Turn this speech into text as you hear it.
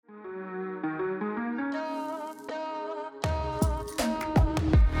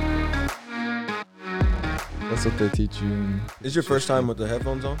That's what they teach you. Is your first time with the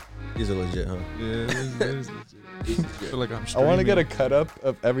headphones on? These are legit, huh? Yeah, it is legit. I feel like I'm I streaming. want to get a cut up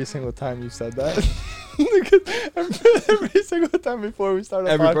of every single time you said that. Because every single time before we start a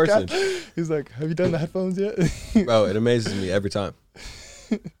Every podcast, person. he's like, "Have you done the headphones yet?" Bro, it amazes me every time.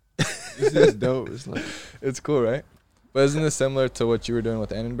 This is dope. It's like It's cool, right? But isn't this similar to what you were doing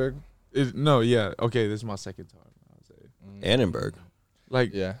with Annenberg? no, yeah. Okay, this is my second time. I would say. Annenberg.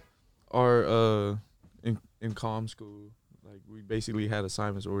 Like Yeah. our in comm school, like we basically had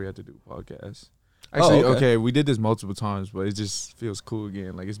assignments where we had to do podcasts. Actually, okay. okay, we did this multiple times, but it just feels cool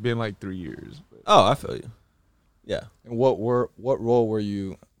again. Like it's been like 3 years. But Oh, I feel you. Yeah. And what role were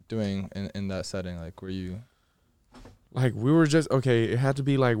you doing in that setting? Like, were you? like we were just okay. It had to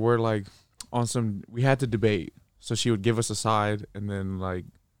be like we're like on some. We had to debate. So she would give us a side, and then like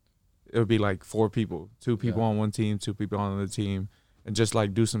it would be like 4 people, 2 people Yeah. on one team, 2 people on another team, and just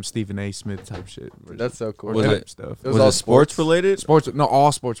like do some Stephen A. Smith type shit. That's so cool. or Was type it- stuff. It was Was all it sports sports? related? Sports, no,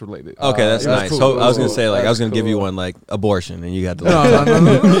 all sports related. Okay, that's yeah, nice. cool, So I was cool, gonna say like I was that's gonna give you cool. one like abortion, and you got to No.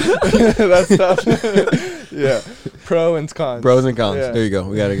 That's tough. Yeah. Pro and cons. pros and cons. Yeah. There you go.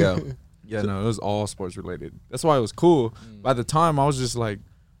 We gotta go. Yeah, no, it was all sports related. That's why it was cool. Mm. By the time I was just like,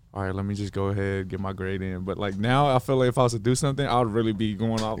 all right, let me just go ahead get my grade in. But like now, I feel like if I was to do something, I would really be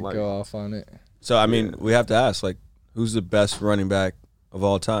going off like. Go off on it. So I mean, Yeah. we have to ask like, who's the best running back of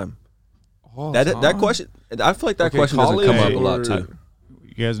all time? all That time. question. I feel like that Okay, question doesn't come up college a lot or- too.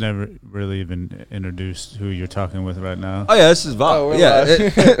 You guys never really even introduced who you're talking with right now. Oh yeah, this is Vi. we're Yeah.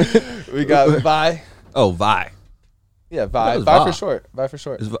 live. We got Vi. Oh, Vi. Yeah, That Vi. was Vi Vi. for short. Vi for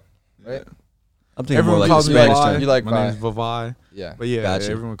short. Is Vi- Right? I'm thinking Everyone more like calls the me Spanish Vi. term. You like My Vi. name's Vavai. Yeah. But yeah,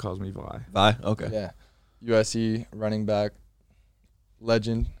 Gotcha. everyone calls me Vi. Vi. Okay. Yeah. USC running back,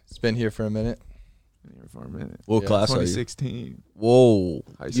 legend. It's been here for a minute. Been here for a minute. What Yeah. class are you? 2016. Whoa,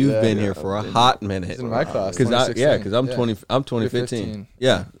 High you've school. been Yeah, here for a yeah. hot minute. He's in my class. Because I'm 2016. 20. I'm 2015. 15.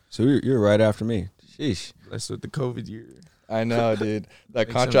 Yeah, so you're right after me. Sheesh. That's with the COVID year. I know, dude. That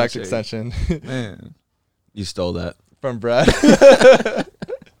Make contract some extension Man. You stole that. from Brad.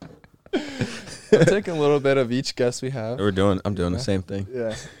 I'm taking a little bit of each guest we have. I'm doing Yeah. the same thing.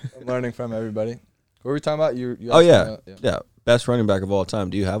 Yeah. I'm learning from everybody. What were we talking about? You Oh asked me yeah. about- Yeah. Best running back of all time.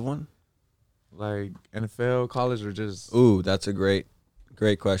 Do you have one? Like NFL, college, or just Ooh, that's a great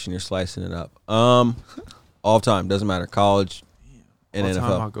question. You're slicing it up. All time doesn't matter. College and all time,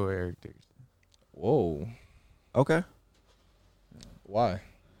 NFL. I'll go Eric Dickerson. Whoa. Okay. Why?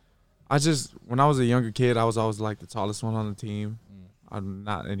 I just when I was a younger kid, I was always like the tallest one on the team. Mm. I'm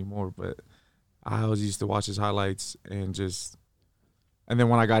not anymore, but I always used to watch his highlights and then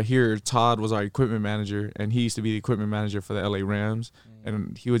when I got here, Todd was our equipment manager, and he used to be the equipment manager for the LA Rams,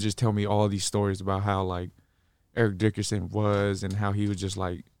 and he would just tell me all these stories about how like Eric Dickerson was and how he would just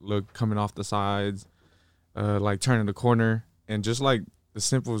like look coming off the sides, like turning the corner, and just like the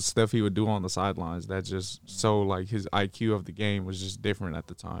simple stuff he would do on the sidelines that just so like his IQ of the game was just different at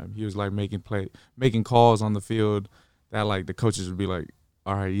the time. He was like making calls on the field that like the coaches would be like,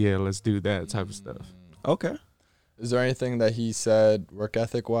 all right, yeah, let's do that type of stuff. Okay. Is there anything that he said work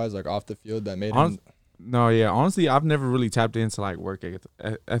ethic wise, like off the field, that made him? Honest- No, yeah, honestly, I've never really tapped into like work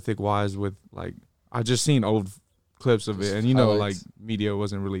ethic wise with like I just seen old clips of it, and you know, like Highlights. media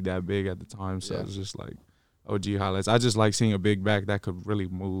wasn't really that big at the time, so Yeah. it was just like OG highlights. I just like seeing a big back that could really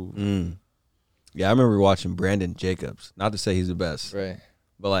move. Yeah, I remember watching Brandon Jacobs. Not to say he's the best, Right.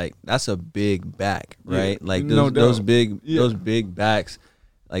 but like that's a big back, Yeah, right? Like no those doubt. those big backs,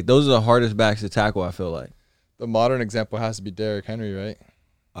 like those are the hardest backs to tackle. I feel like. The modern example has to be Derrick Henry, right?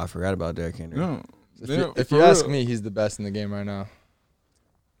 I forgot about Derrick Henry. No, If you ask me, he's the best in the game right now.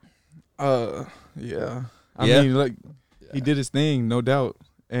 yeah. I Yeah? mean, like Yeah. he did his thing, no doubt,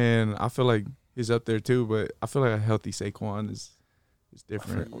 and I feel like he's up there too. But I feel like a healthy Saquon is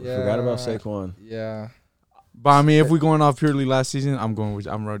different. Forgot about Yeah. Saquon. Yeah. But I mean, if we're going off purely last season, I'm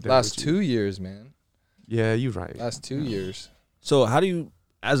right there. Last with you. 2 years, man. Yeah, you're right. Last 2 years. So how do you,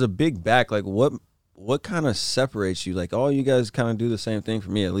 as a big back, like what kind of separates you? Like all you guys kind of do the same thing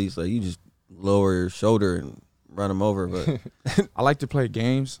for me at least. Like you just lower your shoulder and run them over. But I like to play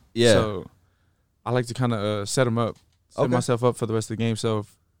games. Yeah. So I like to kind of set them up, set Okay. myself up for the rest of the game. So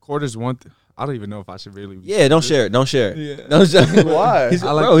if quarters I don't even know if I should really. yeah, don't share it. Don't share it. Yeah. Don't share it. Why? He's,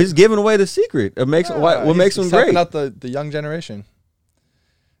 I like- bro, he's giving away the secret. It makes what makes him he's great. helping out the young generation.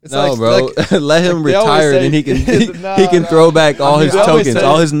 It's No, like, bro. like, Let him they always retire, say- and he can Nah, he can nah. throw back all I mean, his they always tokens, say-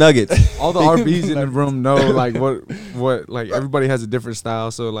 all his nuggets. All the RBs in the room know like what like everybody has a different style.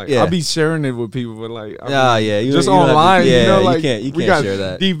 So like Yeah. I'll be sharing it with people, but like Nah, yeah, you just don't have to- online. yeah, you know, you like can't we got share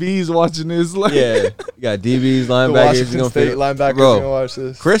that. DBs watching this. Like Yeah, you got DBs, the linebackers. Washington gonna State figure- linebackers Bro, gonna watch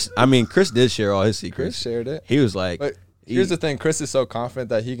this. Chris did share all his Chris secrets. shared it. He was like, But he- here's the thing: Chris is so confident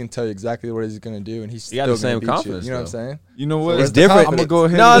that he can tell you exactly what he's gonna do, and he's He got still the same gonna beat you. confidence, You know what I'm though. saying? you know what? where's it's the different. I'm gonna go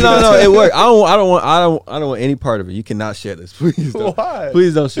ahead. No, and no, it worked. I don't want any part of it. You cannot share this, please. Don't. Why?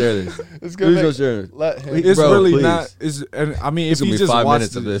 Please don't share this. It's gonna Please make, don't share this. let him. It's Bro, really please. not. And I mean, if It's gonna you be just 5 watched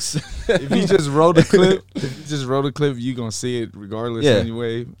minutes of it- this. if you just wrote a clip, you gonna see it regardless Yeah.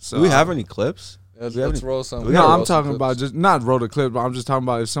 anyway. So Do we have any clips? Let's, we have let's any- roll some. we No, gotta I'm roll some talking clips. about just not wrote a clip, but I'm just talking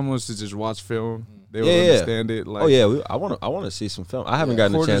about if someone was to just watch film, they would Yeah, yeah. understand it. Like, Oh yeah, I want to see some film. I haven't Yeah.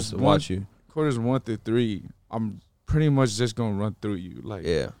 gotten a Quarters chance to one- watch you. quarters 1 through 3, I'm pretty much just gonna run through you. Like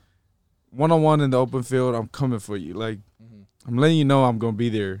Yeah, 1-on-1 in the open field, I'm coming for you. Like Mhm. I'm letting you know I'm gonna be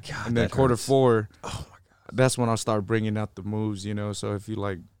there. God, And then that quarter hurts. 4, Oh my god. that's when I'll start bringing out the moves. You know, so if you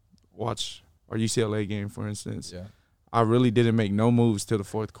like watch our UCLA game, for instance, Yeah. I really didn't make no moves till the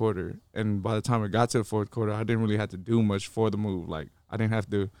fourth quarter. And by the time it got to the fourth quarter, I didn't really have to do much for the move. Like I didn't have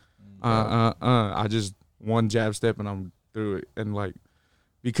to I just one jab step and I'm through it. And like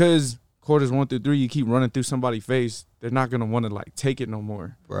because quarters 1 through 3, you keep running through somebody's face, they're not gonna want to like take it no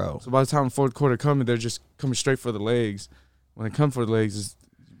more. Bro. So by the time fourth quarter coming, they're just coming straight for the legs. When they come for the legs, it's,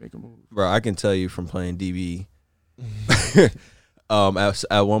 you make a move. Bro, I can tell you from playing DB.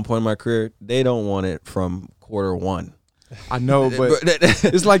 At one point in my career, they don't want it from quarter 1. I know, but it's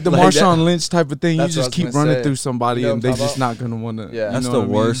it's like the Like that- Marshawn Lynch type of thing. You That's what I just was keep gonna running say. through somebody, You know and what I'm they're just talking not gonna want to. Yeah. That's you the know what I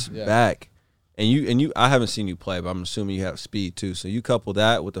mean? worst Yeah. back. And you I haven't seen you play, but I'm assuming you have speed too. So you couple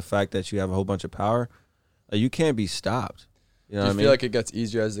that with the fact that you have a whole bunch of power, you can't be stopped. You know Do what you I mean? feel like it gets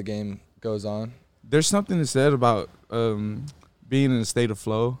easier as the game goes on? There's something to said about being in a state of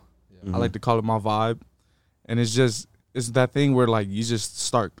flow. Mhm. I like to call it my vibe, and it's that thing where like you just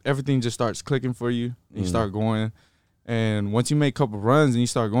start, everything just starts clicking for you. And you Mhm. start going, and once you make a couple runs and you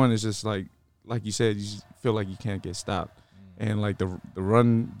start going, it's just like you said, you just feel like you can't get stopped. And like the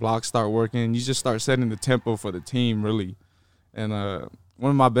run blocks start working, you just start setting the tempo for the team really. And one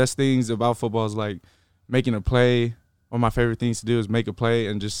of my best things about football is like making a play. One of my favorite things to do is make a play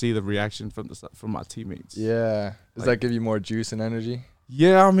and just see the reaction from my teammates. Yeah. Does Like- that give you more juice and energy?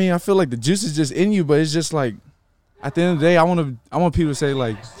 Yeah, I mean, I feel like the juice is just in you, but it's just like at the end of the day, I want people to say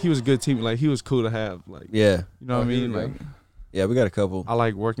like he was a good team, like he was cool to have, like yeah. you know what I Oh, here mean. we go. Like Yeah, we got a couple. I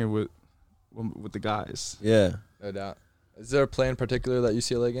like working with the guys. Yeah. No doubt. Is there a play in particular that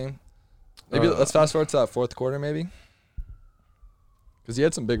UCLA game? Maybe Uh, let's fast forward to that fourth quarter, maybe. Because he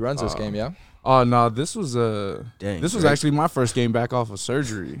had some big runs this game, yeah. Oh no, this was Dang. this was Drake. actually my first game back off of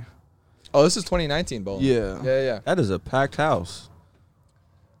surgery. Oh, this is 2019 bowl. Yeah. Yeah. That is a packed house.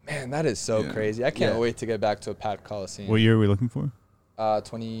 Man, that is so Yeah. crazy. I can't Yeah. wait to get back to a packed Coliseum. What year are we looking for?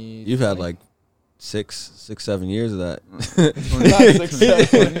 20. You've had like 7 years of that. 6,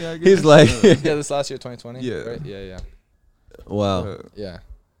 7. I He's guess. like, Yeah, this last year, 2020. Yeah. Right? Yeah. wow. Yeah.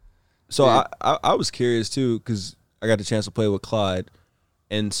 So Dude. I was curious too because I got the chance to play with Clyde,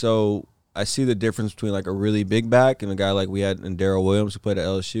 and so I see the difference between like a really big back and a guy like we had in Darrell Williams who played at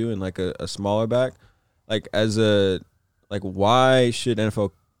LSU and like a smaller back. Like why should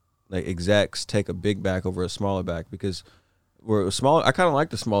NFL like execs take a big back over a smaller back? Because we're smaller. I kind of like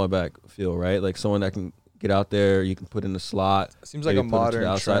the smaller back feel, right? Like someone that can get out there, you can put in the slot. Seems like a Maybe put it to the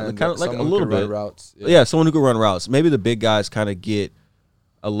modern outside. trend. Kinda like a someone who little can run bit. routes. Yeah, someone who can run routes. Maybe the big guys kind of get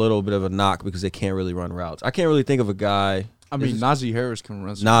a little bit of a knock because they can't really run routes. I can't really think of a guy. I mean, Najee Harris can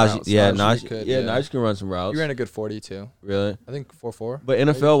run some Najee, routes. yeah, Najee Najee, could, yeah, yeah. Najee can run some routes. You ran a good 40 too. Really? I think 4.4. But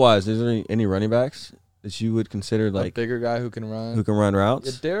NFL wise, is there any running backs that you would consider A like bigger guy who can run. who can run Yeah,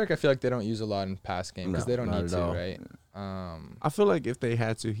 routes? Derek, I feel like they don't use a lot in pass game because No, they don't not need at to, all. right? I feel like if they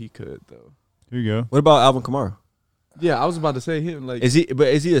had to, he could though. Here you go. What about Alvin Kamara? Yeah, I was about to say him. Like Is he a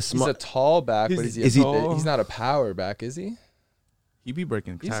He's small? a tall back, but He's- he's is he- not a power back, is he? he be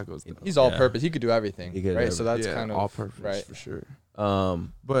breaking He's- tackles. Though. He's all Yeah. purpose. He could do everything, He could do right? So that's yeah, kind of all purpose right. for sure. But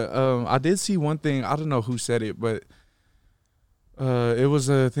But I did see one thing. I don't know who said it, but it was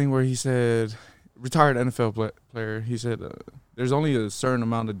a thing where he said, retired NFL player. He said, "There's only a certain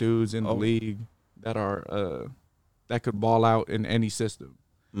amount of dudes in the league that are that could ball out in any system,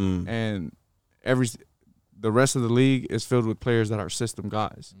 and the rest of the league is filled with players that are system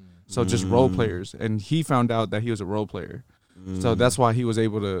guys. So just role players. And he found out that he was a role player, so that's why he was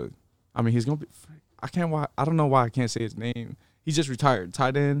able to. I mean, he's gonna be. I don't know why I can't say his name. He just retired.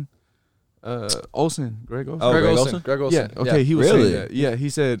 Tight end. Olsen, Greg Olsen. Oh, Greg Greg Olsen. Olsen? Greg Olsen. Yeah, okay, he was Really? saying that. Yeah, he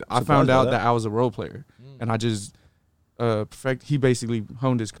said, I Surprised found by out that. that I was a role player, and I just he basically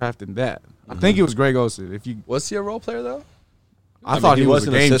honed his craft in that. I think it was Greg Olsen. If you, Was he a role player though? I thought he he was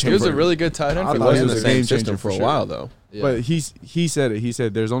a wasn't a game system He was changer. a really good tight end I for thought He he was in was the a same game system changer for a for sure. while though. Yeah. But he said it. He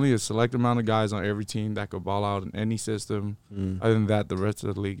said there's only a select amount of guys on every team that could ball out in any system. Other than that, the rest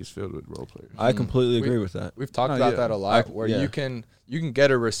of the league is filled with role players. I completely We- agree with that. We've talked No, about yeah. that a lot, where yeah. you can get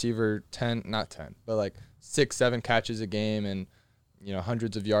a receiver 10, not 10, but like 6, 7 catches a game and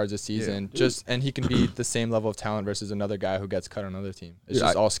hundreds of yards a season. And he can be the same level of talent versus another guy who gets cut on another team. It's Dude,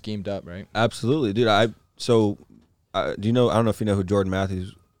 just all schemed up, right? Absolutely, dude. Do you know? I don't know if you know who Jordan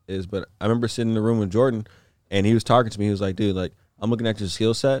Matthews is, but I remember sitting in the room with Jordan, and he was talking to me. He was like, "Dude, like I'm looking at your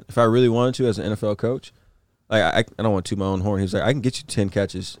skill set. If I really wanted to, as an NFL coach, like I don't want to toot my own horn. He was like, I can get you 10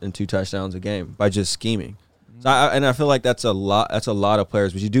 catches and 2 touchdowns a game by just scheming. So I feel like that's a lot. That's a lot of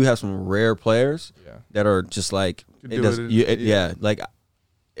players, but you do have some rare players Yeah. that are just like Could it do does. it, Yeah, like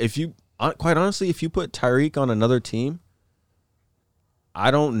if you quite honestly, if you put Tyreek on another team,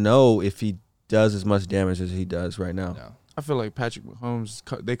 I don't know if he does as much damage as he does right now. No. I feel like Patrick Mahomes,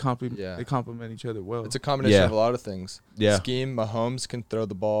 they complement each other well. It's a combination Yeah. of a lot of things. Yeah, Scheme, Mahomes can throw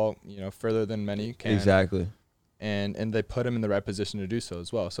the ball, further than many can. exactly, And they put him in the right position to do so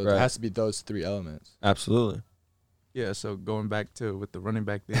as well. So Right. it has to be those 3 elements. absolutely. Yeah, so going back to with the running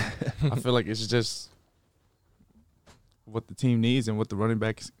back thing, I feel like it's just what the team needs and what the running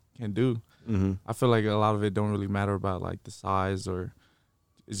backs can do. Mm-hmm. I feel like a lot of it don't really matter about like the size, or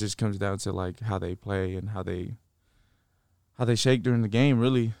it just comes down to like how they play and how they shake during the game,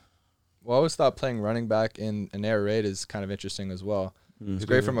 really. Well, I always thought playing running back in an air raid is kind of interesting as well. It's It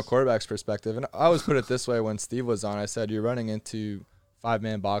great from a is. quarterback's perspective. And I always put it this way when Steve was on. I said, you're running into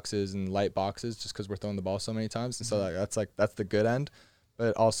 5-man boxes and light boxes just because we're throwing the ball so many times. And so that's the good end.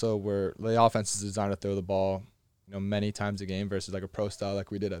 But also the offense is designed to throw the ball, many times a game versus like a pro style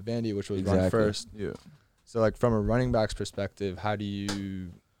like we did at Vandy, which was run Exactly. first. Yeah. So like from a running back's perspective, how do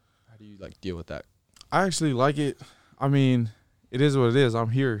you like deal with that? I actually like it. I mean, it is what it is. I'm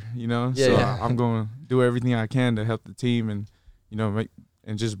here, Yeah, so yeah. I'm going to do everything I can to help the team and, make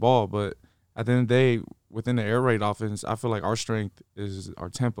and just ball. But at the end of the day, within the air raid offense, I feel like our strength is our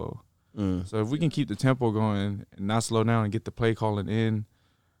tempo. So if we can keep the tempo going and not slow down and get the play calling in,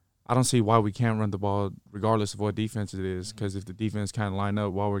 I don't see why we can't run the ball regardless of what defense it is. Because if the defense can't line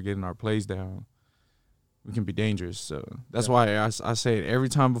up while we're getting our plays down, we can be dangerous. So that's why I say it every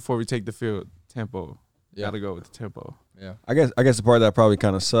time before we take the field, tempo. Yeah. Got to go with the tempo. Yeah. I guess the part that probably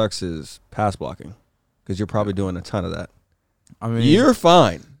kind of sucks is pass blocking, because you're probably doing a ton of that. I mean, You're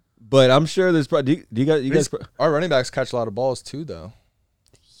fine, but I'm sure there's probably. Do you guys? Our running backs catch a lot of balls too, though.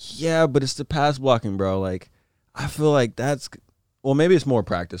 Yeah, but it's the pass blocking, bro. Like, I feel like maybe it's more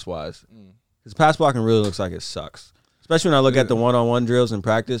practice wise, because pass blocking really looks like it sucks. Especially when I look at the one-on-one drills in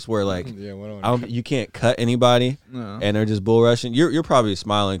practice, where like Yeah, one-on-one. you can't cut anybody no. and they're just bull rushing. You're probably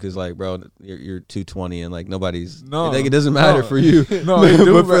smiling because like, bro, you're 220 and like nobody's. No. Like, it doesn't matter for you. No, they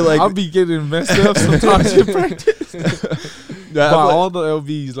do, But for, but like- I'll be getting messed up sometimes in practice. Yeah, By but- all the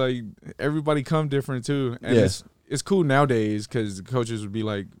LVs, like everybody come different too, and Yeah. it's cool nowadays because the coaches would be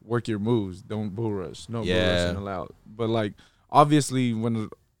like, work your moves, don't bull rush, no bull Yeah. rushing allowed. But like obviously when the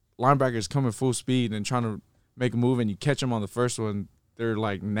linebackers coming full speed and trying to make a move and you catch them on the first one, they're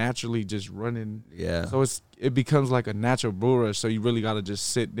like naturally just running. yeah. So it becomes like a natural bull rush. So you really got to just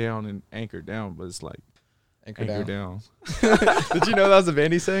sit down and anchor down. But it's like Anchor anchor down. down. Did you know that was a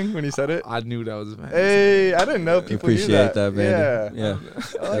Vandy saying when he said it? I knew that was bad. Hey, I didn't know people Appreciate knew that, Vandy. Yeah.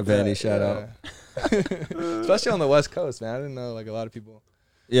 I like That Vandy that, shout out. yeah. Especially on the West Coast, man. I didn't know like a lot of people.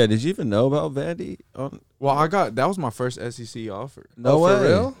 Yeah, did you even know about Vandy? Well, that was my first SEC offer. No Oh, way. for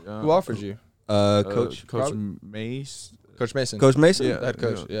real? Yeah. Who offered you? Coach Coach Mace. Coach Mason. Coach Mason. Yeah. The head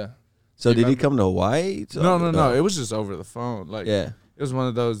coach. Yeah. So Do you did he remember? come to Hawaii? No. It was just over the phone. Like Yeah. it was one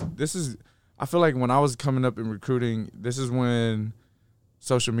of those. I feel like when I was coming up in recruiting, this is when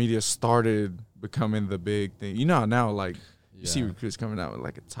social media started becoming the big thing. You know how now, like you see recruits coming out with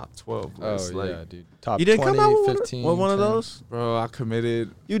like a top 12 Oh list. Like, yeah, dude. Top You didn't 20, come out with 15, one of 10. those? bro, I committed.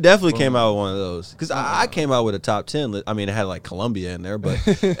 You definitely Boom. came out with one of those. Because I came out with a top 10 list. I mean, it had like Columbia in there, but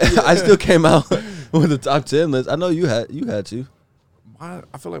I still came out with a top 10 list. I know you had to. I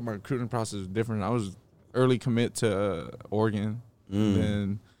feel like my recruiting process was different. I was early commit to Oregon, and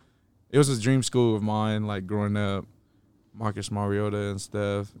then it was a dream school of mine. Like growing up, Marcus Mariota and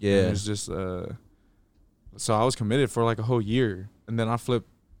stuff. Yeah. and it was just so I was committed for like a whole year, and then I flipped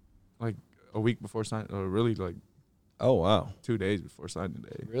like a week before sign, or really like Oh, wow. 2 days before signing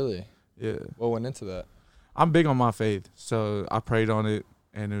day. Really? Yeah, What went into that? I'm big on my faith, so I prayed on it,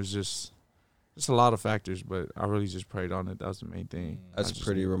 and it was just just a lot of factors, but I really just prayed on it. That was the main thing. That's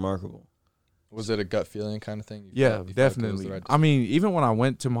pretty remarkable. Was it a gut feeling kind of thing? Yeah, you felt like it was definitely. the right I mean, even when I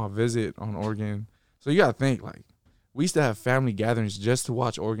went to my visit on Oregon, so you gotta think like we used to have family gatherings just to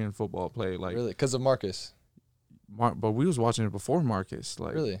watch Oregon football play. Like really? Because of Marcus? but we was watching it before Marcus.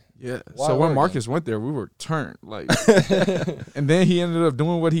 Like Really? yeah. Why So when Oregon? Marcus went there, we were turned like, and then he ended up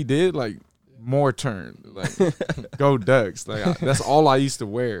doing what he did, like more turned, like go Ducks. Like that's all I used to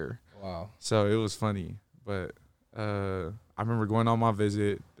wear. Wow. So it was funny, but I remember going on my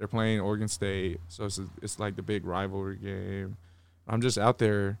visit. They're playing Oregon State, so it's like the big rivalry game. I'm just out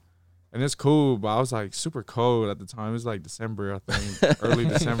there, and it's cool, but I was like super cold at the time. It was like December, I think, early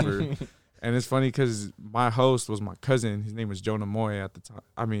December. And it's funny because my host was my cousin. His name was Jonah Moy at the time.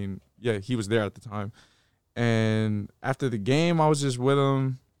 I mean, yeah, he was there at the time. And after the game, I was just with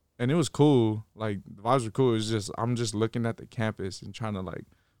him, and it was cool. Like, the vibes were cool. It was just, I'm just looking at the campus and trying to, like,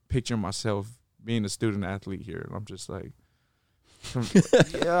 picture myself being a student athlete here. And I'm just like,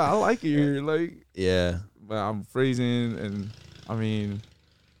 yeah, I like it here. Like, Yeah. but I'm freezing, and, I mean,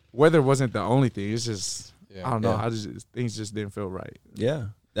 weather wasn't the only thing. It's just, Yeah. I don't know. Yeah. Things just didn't feel right. Yeah.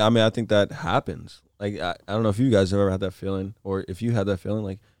 I mean, I think that happens. Like, I don't know if you guys have ever had that feeling, or if you had that feeling.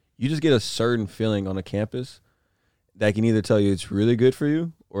 Like, you just get a certain feeling on a campus that can either tell you it's really good for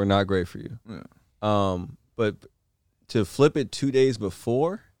you or not great for you. Yeah. But to flip it 2 days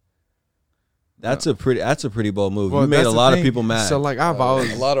before, that's a pretty bold move. Well, you made that's a the lot of thing. people mad. So, like, I've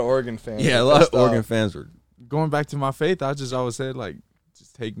always, a lot of Oregon fans. yeah, a were lot of pissed Oregon off. fans were. going back to my faith, I just always said, like,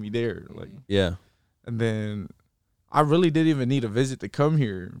 just take me there. Like, Yeah. and then I really didn't even need a visit to come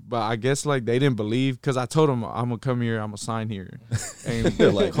here, but I guess like they didn't believe, because I told them I'm gonna come here, I'm gonna sign here, and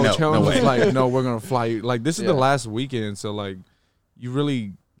They're like, Coach no Helen was way. like, "No, we're gonna fly you." Like, this is the Yeah. last weekend, so like, you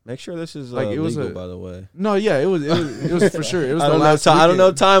really Make sure this is Like, it was legal, a- by the way. no, yeah, it was for sure. It was I the don't know. last. I don't know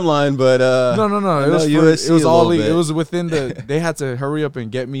weekend. timeline, but No. I It was know for, USC it was a all little it bit. was within the. They had to hurry up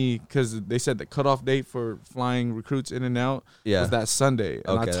and get me because they said the cutoff date for flying recruits in and out yeah. was that Sunday,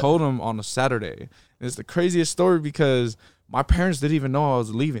 and Okay. I told them on a Saturday. And it's the craziest story because my parents didn't even know I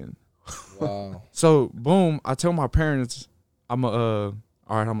was leaving. Wow. So boom, I tell my parents, all right,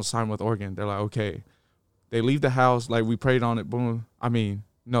 I'm gonna sign with Oregon. They're like, okay. They leave the house, like we prayed on it. Boom. I mean,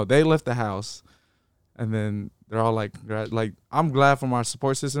 no, they left the house, and then they're all like, I'm glad for my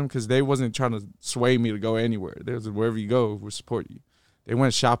support system because they wasn't trying to sway me to go anywhere. They was wherever you go, we'll support you. They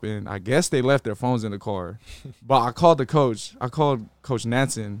went shopping. I guess they left their phones in the car, but I called the coach. I called Coach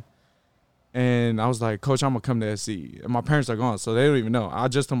Nansen. And I was like, Coach, I'm going to come to SC. And my parents are gone, so they don't even know. I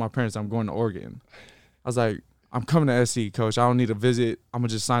just told my parents I'm going to Oregon. I was like, I'm coming to SC, Coach. I don't need a visit. I'm going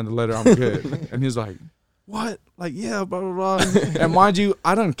to just sign the letter. I'm good. And he was like, what? Like, yeah, blah, blah, blah. And mind you,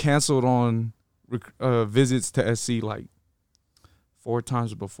 I done canceled on visits to SC like 4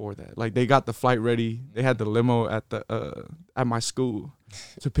 times before that. Like, they got the flight ready. They had the limo at my school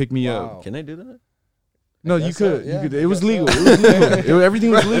to pick me up. Wow. Can they do that? No, guess you so, could. yeah, You could. I It was guess legal. so. It was legal.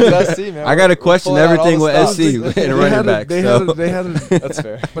 Everything was legal. Let's see, man. I got to We're question pulling out all everything the with stops. SC and running back. They So. had a That's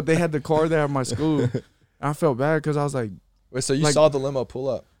fair. but they had the car there at my school. And I felt bad because I was like, Wait, so you Like- saw the limo pull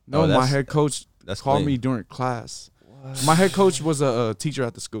up? no, Oh, my that's- head coach That's called clean. me during class. My head coach was a teacher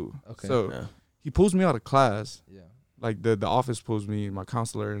at the school. Okay. So Yeah. he pulls me out of class. Yeah. Like the office pulls me, my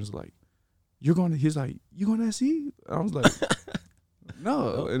counselor, and is like, he's like, you going to SC? I was like,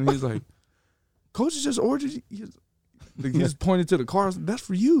 no. And he's like, Coach just ordered you. He just pointed to the car. I was like, that's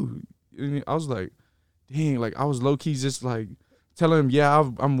for you. And I was like, dang, like I was low key just like telling him, yeah,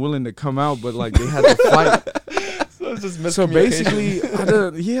 I'm willing to come out, but like they had the flight. So it's just So miscommunication.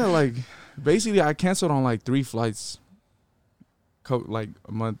 basically, basically I canceled on like 3 flights, like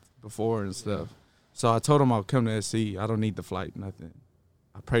a month before and stuff. So I told him I'll come to SC. I don't need the flight, nothing.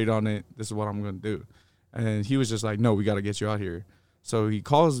 I prayed on it. This is what I'm gonna do. And he was just like, no, we got to get you out here. So he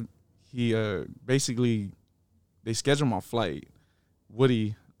calls. He basically they scheduled my flight.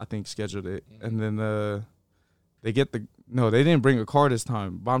 Woody, I think, scheduled it, and then they get the. No, they didn't bring a car this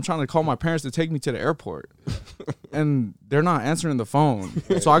time. But I'm trying to call my parents to take me to the airport. And they're not answering the phone.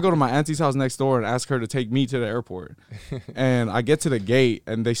 So I go to my auntie's house next door and ask her to take me to the airport. And I get to the gate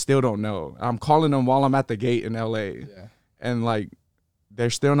and they still don't know. I'm calling them while I'm at the gate in LA. Yeah. And like they're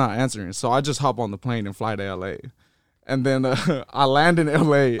still not answering. So I just hop on the plane and fly to LA. And then I land in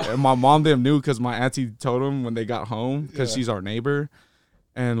LA and my mom them knew because my auntie told them when they got home because Yeah. she's our neighbor.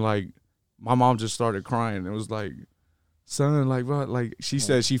 And like my mom just started crying. It was like, son, like what? Like she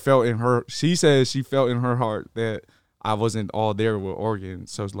said she felt in her heart that I wasn't all there with Oregon.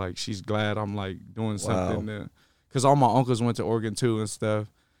 So it's like she's glad I'm like doing something there. Cause all my uncles went to Oregon too and stuff.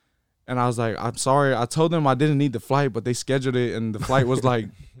 And I was like, I'm sorry. I told them I didn't need the flight, but they scheduled it and the flight was like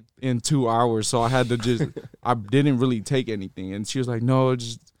in 2 hours. So I had to just, I didn't really take anything. And she was like, no,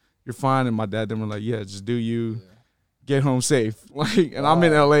 just, you're fine. And my dad then were like, yeah, just do you. Get home safe. Like, and I'm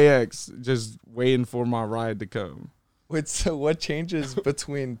in LAX just waiting for my ride to come. Wait, so what changes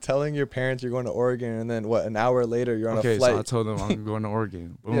between telling your parents you're going to Oregon and then what, an hour later you're on a flight? So I told them I'm going to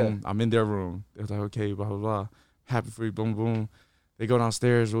Oregon. Boom. Yeah. I'm in their room. They're like, okay, blah, blah, blah. Happy for you. Boom, boom. They go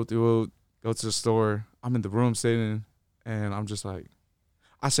downstairs, go to the store. I'm in the room sitting, and I'm just like,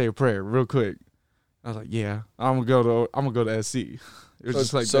 I say a prayer real quick. I was like, yeah, I'm gonna go to SC. It was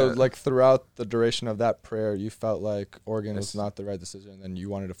just like so that. like throughout the duration of that prayer, you felt like Oregon was not the right decision, and then you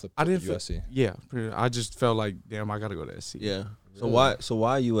wanted to flip to USC. Yeah, I just felt like, damn, I gotta go to SC. Yeah. So Really?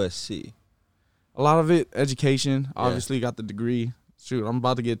 why USC? A lot of it, education. Obviously, got the degree. Shoot, I'm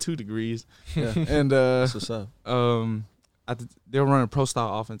about to get 2 degrees. Yeah. And That's what's up. they were running pro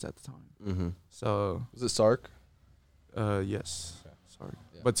style offense at the time. Mm-hmm. So Was it Sark? yes, Okay. sorry,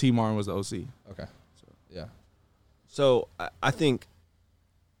 Yeah. but T. Martin was the OC. Okay. Yeah. So I think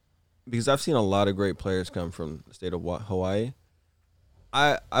because I've seen a lot of great players come from the state of Hawaii,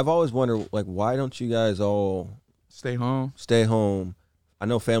 I've always wondered, like, why don't you guys all Stay home. stay home? I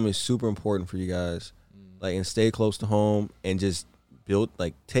know family is super important for you guys, like, and stay close to home and just build,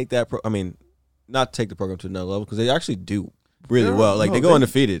 like, take that. Not take the program to another level because they actually do really Yeah, well. Like, no, they go they-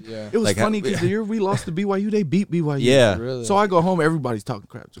 undefeated. Yeah. It was Like, funny because the year we lost to BYU, they beat BYU. Yeah. Really? So I go home, everybody's talking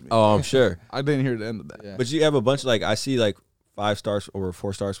crap to me. Oh, I'm sure. I didn't hear the end of that. Yeah. But you have a bunch of, like, I see, like, 5 stars or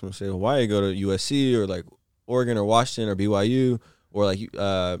 4 stars from the state of Hawaii go to USC or, like, Oregon or Washington or BYU or, like, in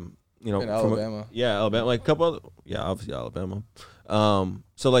from Alabama. Alabama, like a couple other, obviously Alabama.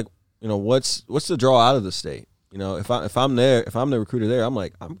 So, like, what's the draw out of the state? If I'm there, if I'm the recruiter there, I'm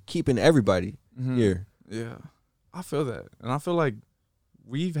like, I'm keeping everybody here. Yeah, I feel that, and I feel like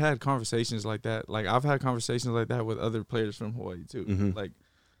we've had conversations like that. Like I've had conversations like that with other players from Hawaii too. Mhm. Like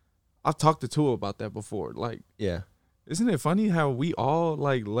I've talked to Tua about that before. Like, Yeah. isn't it funny how we all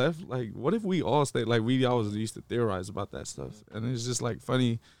like left? Like, what if we all stayed? Like we always used to theorize about that stuff, and it's just like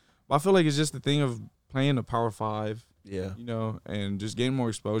funny. But I feel like it's just the thing of playing the Power 5, Yeah. and just getting more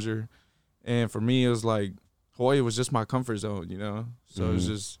exposure. And for me, it was like Hawaii was just my comfort zone, So it was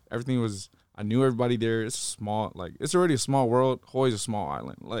just everything was. I knew everybody there. It's small, like it's already a small world. Hawaii's a small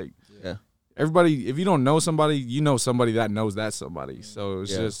island. Like Yeah. everybody, if you don't know somebody, you know somebody that knows that somebody. So it was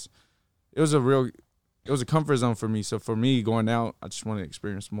just, it was a comfort zone for me. So for me going out, I just want to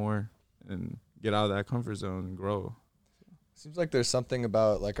experience more and get out of that comfort zone and grow. Seems like there's something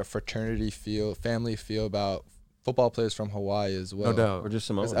about like a fraternity feel, family feel about football players from Hawaii as well. No doubt. Or just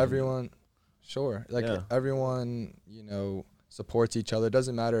some Because other. everyone, sure, like Yeah. everyone, supports each other. It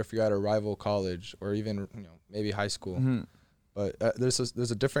doesn't matter if you're at a rival college or even maybe high school, Mm-hmm. but there's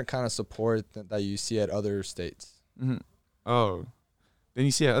a different kind of support that you see at other states, Mm-hmm. Oh, then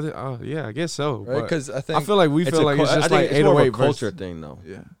you see other. Oh yeah, I guess so. right? Because I I think feel like we It's feel like it's I just think like it's more of 808 a culture versus- thing, though.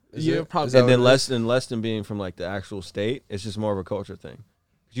 Yeah, Is yeah, it? probably. Is that And then what it is? less than being from, like, the actual state. It's just more of a culture thing.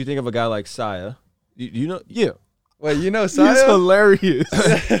 'Cause you think of a guy like Saya. You know? Yeah. Wait, He is Saya? hilarious.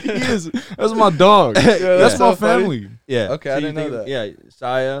 He is. That's my dog. That's so my funny. family. Yeah. Okay, I you didn't know think- that. Yeah,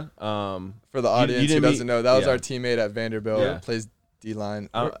 Saya. For the audience who didn't meet- doesn't know, that was yeah. our teammate at Vanderbilt. Yeah. Plays D-line.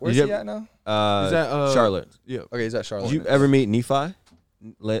 did Where's you he at now? Is that, Charlotte. Yeah. Okay, he's at Charlotte. Did you ever meet Nephi?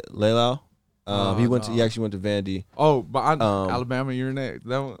 Lelau? He went to. no. He actually went to Vandy. Oh, but Um, Alabama, you're next.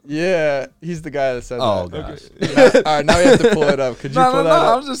 That one. Yeah, he's the guy that said Oh, that. gosh. Okay. All right, now we have to pull it up. Could you No, pull no, that no.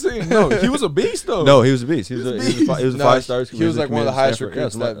 up? I'm just saying. No, he was a beast though. No, he was a beast. He was a No, 5-star. he was like one of the highest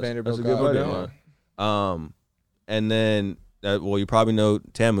recruits that that Vanderbilt That's a good got. buddy Okay. of mine. And then, you probably know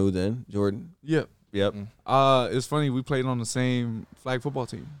Tamu then, Jordan. Yeah. Yep. It's funny. We played on the same flag football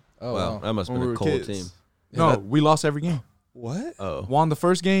team. Oh, Wow, wow. that must have When been we a were cold kids. team. No, we lost every game. What? Oh, Won the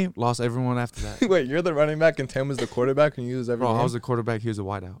first game, lost everyone after that. Wait, you're the running back and Tim was the quarterback and you was every Bro, I game? was the quarterback. He was a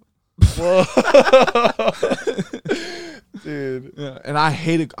wideout. Dude. Yeah, and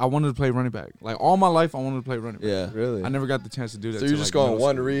I wanted to play running back. Like all my life, I wanted to play running back. yeah. Really? I never got the chance to do that. So you're till, just like, going middle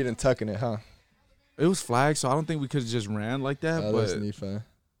one school. read and tucking it, huh? It was flag, so I don't think we could have just ran like that. Oh, but that's Nephi.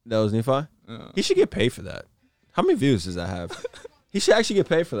 That was Nephi. He should get paid for that. How many views does that have? He should actually get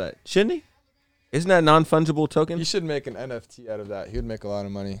paid for that, shouldn't he? Isn't that a non-fungible token? You should make an NFT out of that. He would make a lot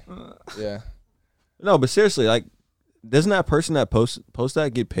of money. Yeah. No, but seriously, like, doesn't that person that post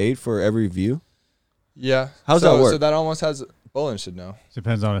that get paid for every view? Yeah. How's so, that work? So that almost has Bolin should know.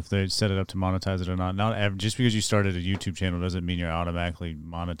 Depends on if they set it up to monetize it or not. Just because you started a YouTube channel doesn't mean you're automatically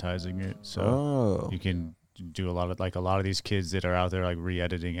monetizing it. So you can do a lot of these kids that are out there like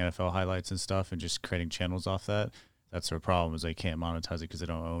re-editing NFL highlights and stuff and just creating channels off that. That's their problem is they can't monetize it because they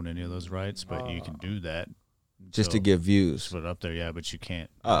don't own any of those rights. But you can do that. just to get views. Put it up there, yeah, but you can't.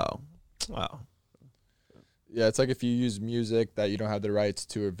 Oh, wow. Yeah, it's like if you use music that you don't have the rights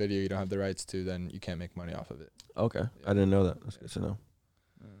to or video you don't have the rights to, then you can't make money off of it. Okay, I didn't know that. That's good to know.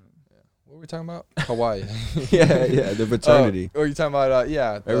 What were we talking about? Hawaii. yeah, the fraternity. Or you talking about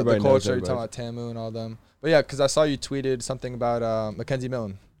the Everybody knows culture? You talking about Tamu and all them? But yeah, because I saw you tweeted something about Mackenzie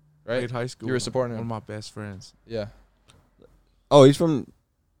Milne, right? Played high school. You were supporting one him. of my best friends. Yeah. Oh, he's from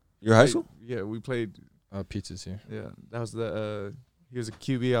your high school? Yeah, we played. Pizza's here. Yeah, that was the. He was a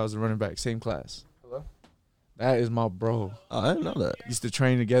QB. I was a running back. Same class. Hello. That is my bro. Oh, I didn't know that. Used to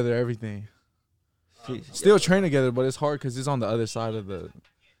train together. Everything. Jeez. Still train together, but it's hard because it's on the other side of the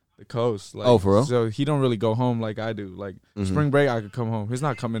coast. Like, Oh, for real? So he don't really go home like I do. Like Mhm. spring break, I could come home. He's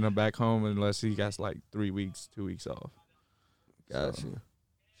not coming back home unless he got like 3 weeks, 2 weeks off. Got So- you.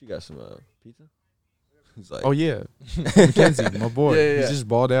 She got some pizza? He's like, Oh yeah, Mackenzie, my boy. Yeah, yeah. He just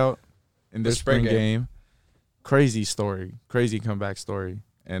balled out in The the spring spring game. Crazy story, crazy comeback story,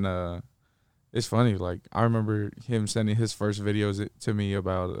 and it's funny. Like I remember him sending his first videos to me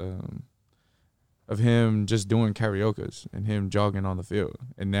about of him just doing karaoke and him jogging on the field.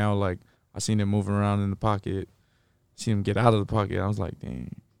 And now like I seen him moving around in the pocket, seen him get out of the pocket. I was like,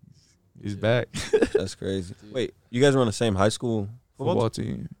 dang, he's back. that's crazy. Wait, you guys were on the same high school Football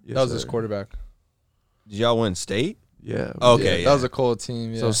team. Yes, That was his sir. quarterback. Did y'all win state? Yeah. Okay, That was a cool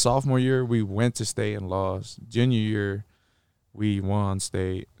team. Yeah. So sophomore year we went to state and lost. Junior year we won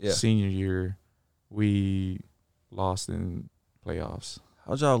state. Yeah. Senior year we lost in playoffs.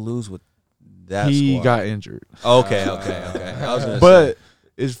 How'd y'all lose with that He squad? got injured. Okay. I was gonna But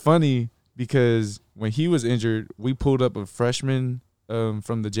it's funny because when he was injured, we pulled up a freshman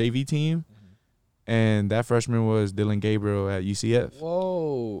from the JV team, and that freshman was Dylan Gabriel at UCF.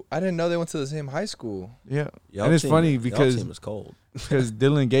 Whoa! I didn't know they went to the same high school. Yeah, Y'all and it's team- funny y'all because team was cold.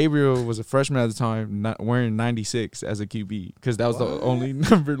 Dylan Gabriel was a freshman at the time, not wearing 96 as a QB because that was the What? only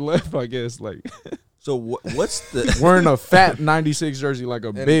number left, I guess. Like So what's the wearing a fat 96 jersey, like a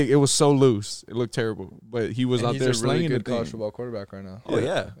And- big. It was so loose, it looked terrible. But he was And out he's there a really slinging good the college thing. football quarterback right now. Oh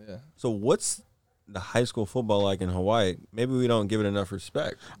yeah. Yeah. So what's the high school football like in Hawaii? Maybe we don't give it enough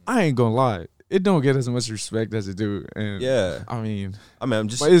respect. I ain't gonna lie, it don't get as much respect as it do. And Yeah. I mean, I'm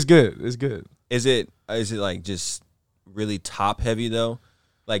just but it's good. It's good. is it like just really top heavy though?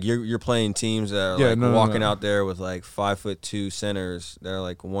 Like you're playing teams that are Yeah, like no, walking no. out there with like 5'2" centers that are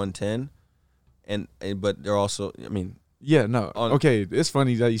like 110, and but they're also I mean Yeah, no. On- Okay, it's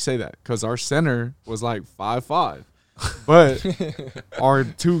funny that you say that because our center was like 5'5", but our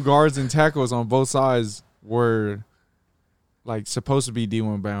two guards and tackles on both sides were like supposed to be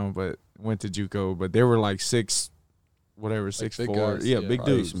D1 bound, but went to JUCO. But they were like 6'4". big Yeah, guys, yeah. big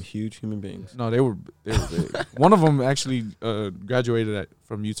probably dudes. some huge human beings. No, they were big. One of them actually graduated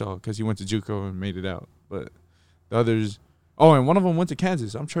from Utah because he went to JUCO and made it out. But the others, and one of them went to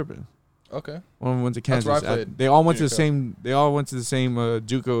Kansas. I'm tripping. Okay. One of them went to That's Kansas. where I played They all went to the JUCO. same. They all went to the same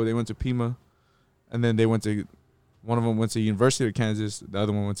JUCO. They went to Pima, and then they went to. One of them went to University of Kansas. The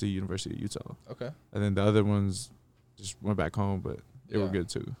other one went to University of Utah, Okay. and then the other ones just went back home. But they were Yeah. good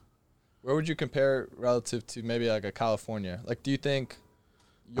too. Where would you compare relative to maybe like a California? Like, do you think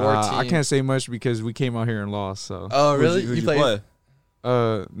your team? I can't say much because we came out here and lost. So. Oh, really? Who'd you played?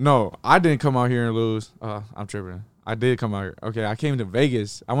 play? No, I didn't come out here and lose. I'm tripping. I did come out here. Okay, I came to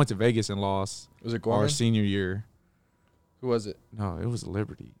Vegas. I went to Vegas and lost Was it our Gorman? senior year. Who was it? No, it was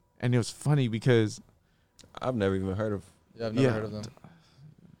Liberty, and it was funny because I've never even heard of. Yeah, I've never Yeah. heard of them.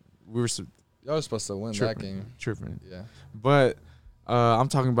 we were Y'all were supposed to win that tripping. game. Tripping. Yeah. But I'm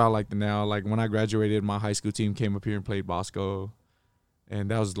talking about like the now. Like when I graduated, my high school team came up here and played Bosco,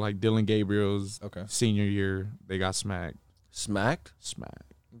 and that was like Dylan Gabriel's Okay. senior year. They got smacked. Smacked?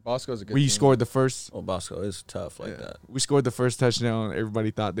 Bosco's a good We team. scored the first. Oh, Bosco is tough like that. We scored the first touchdown.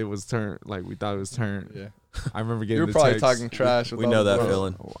 Everybody thought it was turned. Like we thought it was turned. Yeah. I remember You getting were the probably text. talking trash. We with know all that the-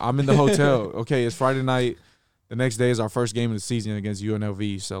 feeling. I'm in the hotel. Okay, it's Friday night. The next day is our first game of the season against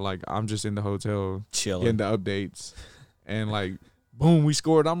UNLV. So like I'm just in the hotel Chilling. getting the updates, and like boom, we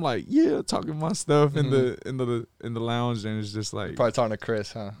scored. I'm like, yeah, talking my stuff in the lounge, and it's just like, Probably talking to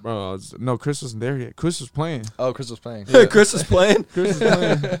Chris, huh? bro, no, Chris wasn't there yet. Chris was playing. Oh, Chris was playing. Chris is playing. Chris was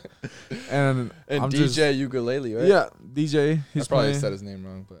playing, and And I'm DJ just, Ukulele, right? yeah, DJ, I he's probably playing. said his name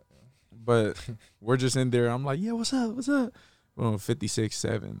wrong, but But we're just in there. I'm like, yeah, what's up? What's up? Well,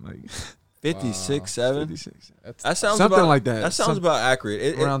 56-7, like 56-7. 56. that's That sounds Something about, like that. That sounds about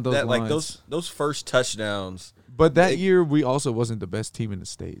accurate. around those that, like lines. those first touchdowns. But that It- year, we also wasn't the best team in the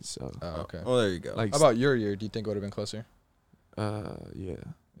state. So, oh, okay. Oh, there you go. like, How about your year? Do you think it would have been closer? yeah,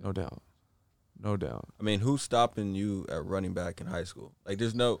 no doubt, no doubt. I mean, who's stopping you at running back in high school? Like,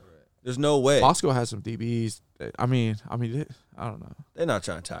 there's no. There's no way. Moscow has some DBs. I mean, I don't know. They're not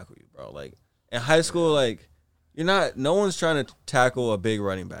trying to tackle you, bro. Like in high school, like you're not. No one's trying to tackle a big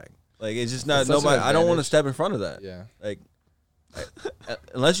running back. Like it's just not nobody. I don't want to step in front of that. Yeah. Like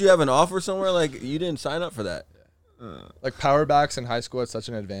unless you have an offer somewhere, like you didn't sign up for that. Like power backs in high school, it's such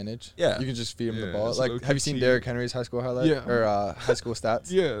an advantage. Yeah. You can just feed them the Yeah, ball. it's Like, low-key have you seen cheap. Derrick Henry's high school highlight? Yeah. Or high school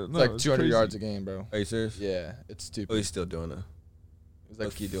stats? Yeah, It's like 200 yards a game, bro. Are you serious? Yeah, it's stupid. Oh, he's still doing it. He's like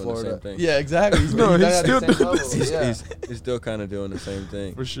low-key doing Florida. the same thing. Yeah, exactly. He's, No, he's he's at still the same doing level. the Yeah. He's still kind of doing the same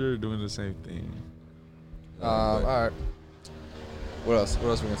thing. For sure, doing the same thing. All right. What else? What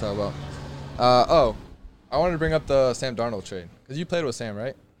else are we gonna talk about? I wanted to bring up the Sam Darnold trade because you played with Sam,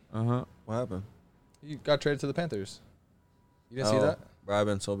 right? What happened? You got traded to the Panthers. You didn't see that? Bro, I've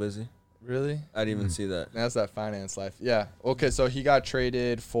been so busy. Really? I didn't even see that. That's that finance life. Yeah. Okay, so he got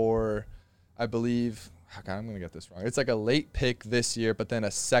traded for, I believe, God, I'm going to get this wrong. It's like a late pick this year, but then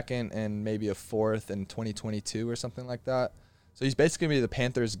a second and maybe a fourth in 2022 or something like that. So he's basically going to be the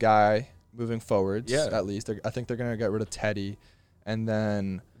Panthers guy moving forwards, at least. I think they're going to get rid of Teddy. And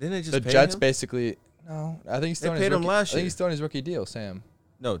then Didn't they just the pay Jets him? basically, no, I think he's still They in his paid him rookie, last I think year. he's still in his rookie deal, Sam.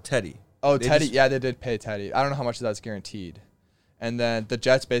 No, Teddy. Oh, They Teddy. just- Yeah, they did pay Teddy. I don't know how much of that's guaranteed. And then the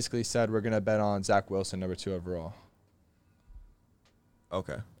Jets basically said we're going to bet on Zach Wilson, number 2 overall.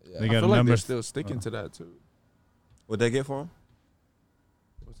 Okay. Yeah. They I got feel like number they're still sticking to that too. What'd they get for him?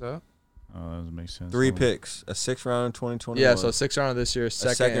 What's that? Oh, that doesn't make sense. 3 picks. A 6th round in 2021. Yeah, so 6th round this year, a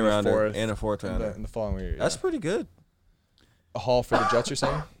second second and rounder fourth, and a 4th rounder. in the following year. That's yeah. pretty good. A haul for the Jets, you're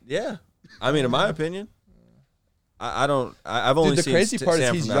saying? Yeah. I mean, in my opinion, I've only Dude, the seen crazy part is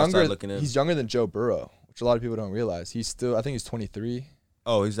Sam he's from the outside younger. looking in. He's younger than Joe Burrow, which a lot of people don't realize. He's still, I think he's 23.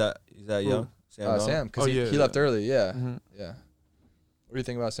 Oh, he's that young? Darnold? Sam, because Oh, yeah, he left yeah. early. Yeah, Mm-hmm. yeah. What do you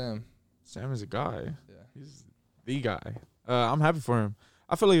think about Sam? Sam is a guy. Yeah. He's the guy. I'm happy for him.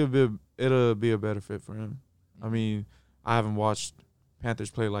 I feel like it'll be a better fit for him. I mean, I haven't watched Panthers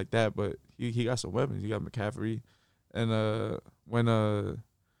play like that, but he got some weapons. He got McCaffrey, and when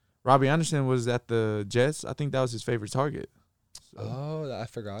Robbie Anderson was at the Jets, I think that was his favorite target. So, Oh, I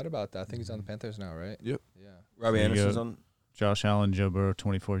forgot about that. I think he's on the Panthers now, right? Yep. Yeah. Robbie There you Anderson's go. on. Josh Allen, Joe Burrow,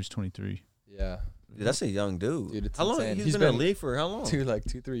 24. He's 23. Yeah. Dude, that's a young dude. Dude, it's how long? insane. He's He's been in the been- league for how long? Dude, like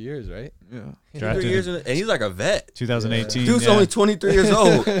 2-3 years, right? yeah. 2-3 Drafted years, and he's like a vet. 2018. Dude's yeah. only 23 years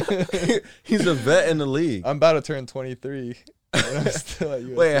old. He's a vet in the league. I'm about to turn 23. And I'm still at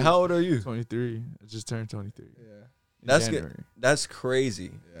USC. Wait, how old are you? 23. I just turned 23. Yeah. in That's good. January. That's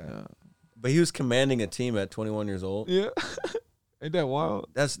crazy. Yeah. Yeah. But he was commanding a team at 21 years old. Yeah. Ain't that wild?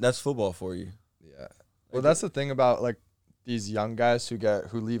 That's football for you. Yeah. Well, that's the thing about like these young guys who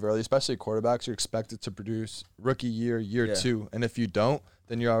leave early, especially quarterbacks. You're expected to produce rookie year Yeah. 2, and if you don't,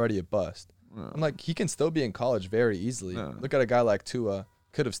 then you're already a bust. I'm like, he can still be in college very easily. Yeah. Look at a guy like Tua.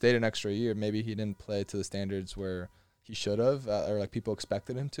 Could have stayed an extra year. Maybe he didn't play to the standards where he should have, or like people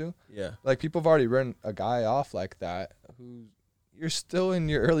expected him to. Yeah. Like people have already written a guy off like that who you're still in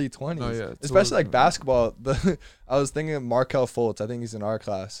your early 20s. Oh, yeah, Especially like totally. basketball. I was thinking of Markelle Fultz. I think he's in our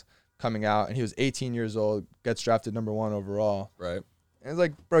class coming out, and he was 18 years old, gets drafted number 1 overall. Right. And it's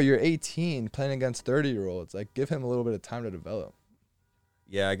like, bro, you're 18 playing against 30-year-olds. Like, give him a little bit of time to develop.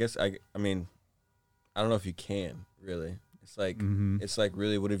 Yeah, I guess I mean, I don't know if you can really. It's like it's like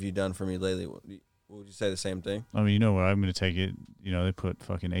really, what have you done for me lately? What would you say the same thing? I mean, you know where I'm going to take it. You know, they put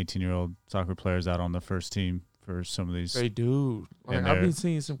fucking 18-year-old soccer players out on the first team for some of these. They do. Like, And I've they're- been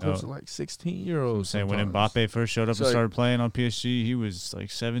seeing some clips oh. of like 16-year-olds. Saying when sometimes. Mbappe first showed up So, and like- started playing on PSG, he was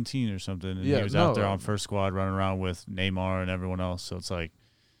like 17 or something, and Yeah, he was out there no. on first squad running around with Neymar and everyone else. So it's like,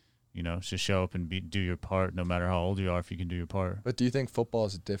 you know, just show up and do your part, no matter how old you are, if you can do your part. But do you think football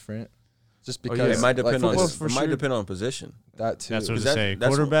is different? Just Oh, because yeah. It might depend on football's for it might sure. depend on position. that too. That's what I Is that- say. that's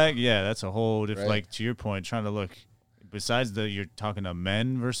what- Quarterback, yeah, that's a whole different. Right. Like to your point, trying to look. Besides you're talking to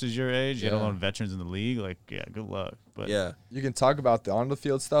men versus your age, let Yeah. alone veterans in the league. Like, yeah, good luck. But Yeah. You can talk about the on the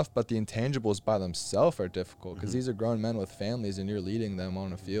field stuff, but the intangibles by themselves are difficult because these are grown men with families, and you're leading them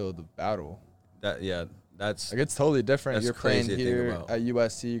on a field of battle. That's Like it's totally different. That's You're playing crazy to think here about. at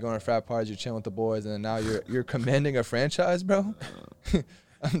USC, you're going to frat parties, you're chilling with the boys, and then now you're commanding a franchise, bro.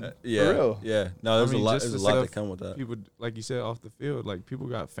 yeah. For real. Yeah. No, there's I mean, a lot just there's a the lot that stuff come with that. People, like you said, off the field, like people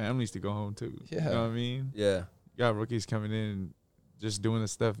got families to go home to. Yeah. You know what I mean? Yeah. You got rookies coming in, just doing the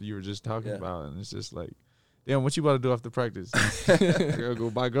stuff you were just talking Yeah. about, and it's just like, damn, what you about to do after practice? I gotta go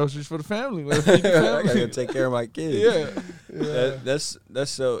buy groceries for the family. Let's feed the I family. gotta take care of my kids. Yeah.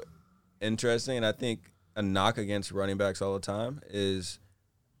 That's so interesting, and I think a knock against running backs all the time is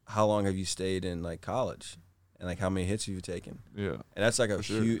how long have you stayed in like college, and like how many hits have you taken, Yeah. and that's like a For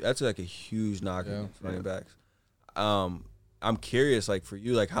sure. huge knock Yeah. against running Yeah. backs. I'm curious, like for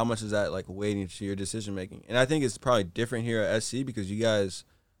you, like how much is that like weighting to your decision making? And I think it's probably different here at SC because you guys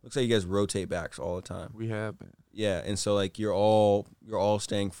looks like you guys rotate backs all the time. We have been. Yeah, and so like you're all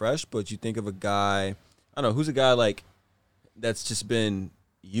staying fresh, but you think of a guy, I don't know, who's a guy like that's just been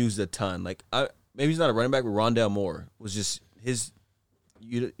used a ton. Like maybe he's not a running back, but Rondale Moore was just his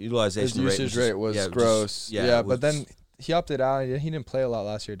utilization his usage rate was gross. But then he opted out. He didn't play a lot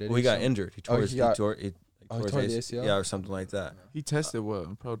last year, did he? Well, he got injured. He tore his the ACL? Yeah, or something like that. He tested well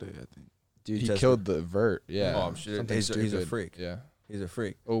in pro day, I think. Dude, he killed the vert. Yeah. Oh, I'm sure. He's a freak. Yeah. He's a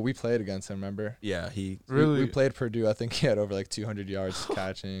freak. Oh, we played against him, remember? Yeah, he really. We played Purdue. I think he had over like 200 yards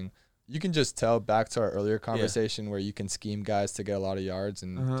catching. You can just tell back to our earlier conversation where you can scheme guys to get a lot of yards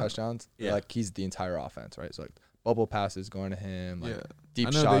and touchdowns. Yeah. Like he's the entire offense, right? So like bubble passes going to him, like deep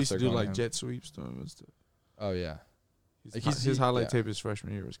shots. I know they used to do like jet sweeps to him and stuff. Oh yeah. His highlight tape his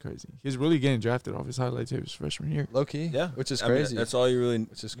freshman year was crazy. He's really getting drafted off his highlight tape his freshman year. Low key, yeah, which is crazy. That's all you really.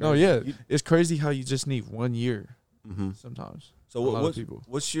 Which is crazy. No, yeah, it's crazy how you just need 1 year sometimes. So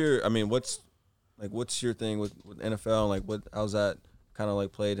what's your? I mean, what's your thing with NFL? And like, how's that kind of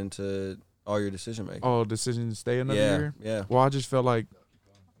like played into all your decision making? Oh, decision to stay another year. Yeah. Well, I just felt like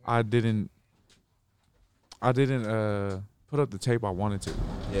I didn't put up the tape I wanted to.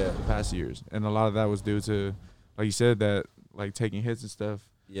 Yeah. The past years, and a lot of that was due to, like you said, that like taking hits and stuff.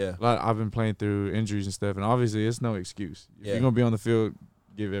 Yeah. I've been playing through injuries and stuff, and obviously it's no excuse. If you're gonna be on the field,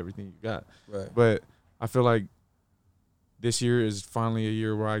 give everything you got. Right. But I feel like this year is finally a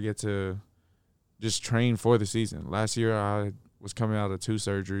year where I get to just train for the season. Last year I was coming out of 2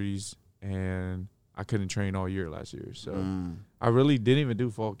 surgeries, and I couldn't train all year last year. So I really didn't even do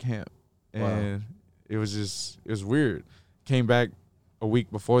fall camp, and it was weird. Came back a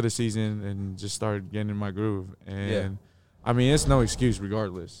week before the season and just started getting in my groove. And I mean, it's no excuse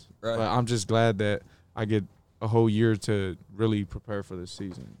regardless. Right. But I'm just glad that I get a whole year to really prepare for this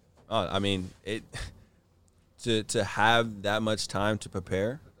season. I mean, to have that much time to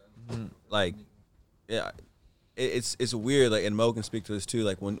prepare, like, yeah, it's weird. Like, and Mo can speak to this too.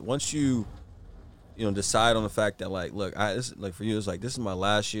 Like, once you decide on the fact that like, look, like for you, it's like this is my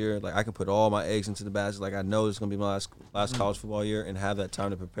last year. Like, I can put all my eggs into the basket. Like, I know this is gonna be my last college football year, and have that time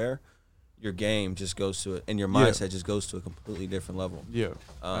to prepare. Your game just goes to it, and your mindset just goes to a completely different level. Yeah.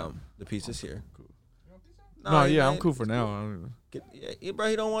 The pizza's here. Cool. I'm cool for now. Bro,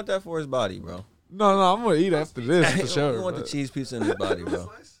 he don't want that for his body, bro. No, I'm gonna eat after this for sure. He want the cheese pizza in his body, bro.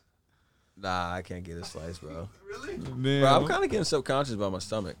 Nah, I can't get a slice, bro. Really? Bro, I'm kind of getting subconscious about my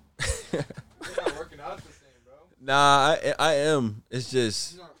stomach. You're not working out the same, bro. Nah, I am. It's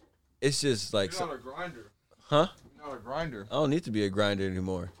just like. You're not a grinder. Huh? You're not a grinder. I don't need to be a grinder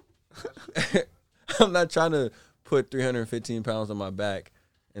anymore. I'm not trying to put 315 pounds on my back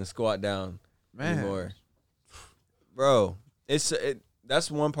and squat down anymore. Bro,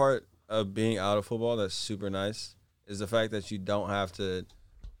 that's one part of being out of football that's super nice, is the fact that you don't have to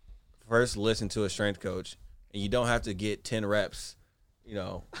first listen to a strength coach, and you don't have to get 10 reps,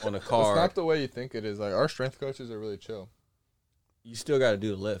 on a car. It's not the way you think it is. Like, our strength coaches are really chill. You still got to do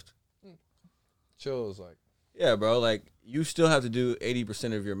the lift. Chill is like. Yeah, bro. Like, you still have to do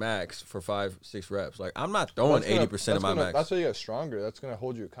 80% of your max for 5-6 reps. Like, I'm not throwing 80% of my max. That's why you get stronger. That's going to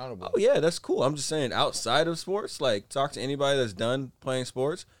hold you accountable. Oh, yeah, that's cool. I'm just saying, outside of sports, like, talk to anybody that's done playing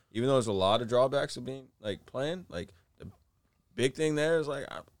sports, even though there's a lot of drawbacks of being, like, playing. Like, the big thing there is, like,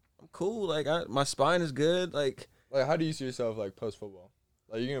 I'm cool. Like, my spine is good. Like, how do you see yourself, like, post-football?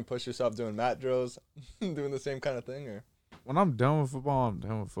 Like, you going to push yourself doing mat drills, doing the same kind of thing, or? When I'm done with football, I'm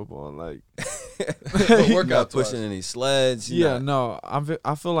done with football. Like, you're not pushing any sleds.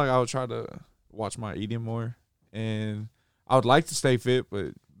 I feel like I would try to watch my eating more, and I would like to stay fit,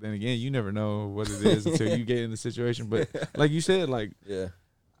 but then again, you never know what it is until you get in the situation. But like you said, like,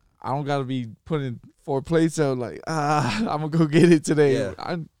 I don't gotta be putting 4 plates out. Like, I'm gonna go get it today.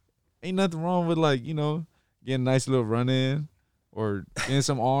 Yeah. Ain't nothing wrong with, like, getting a nice little run in or getting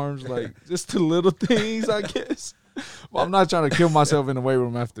some arms, like, just the little things, I guess. Well, I'm not trying to kill myself in the weight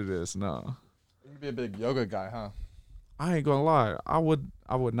room after this. No. You'd be a big yoga guy, huh? I ain't gonna lie. I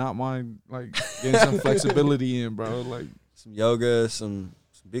would not mind, like, getting some flexibility in, bro. Like, some yoga, some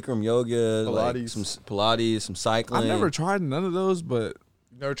Bikram yoga, Pilates, like some Pilates, some cycling. I've never tried none of those, but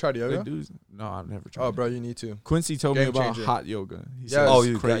you never tried yoga? No, I've never tried. Oh, bro, you need to. Quincy told me about hot yoga. He said,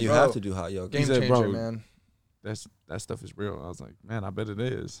 you have to do hot yoga. Game changer, man. That stuff is real. I was like, man, I bet it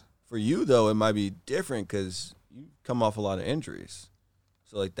is. For you though, it might be different because you come off a lot of injuries.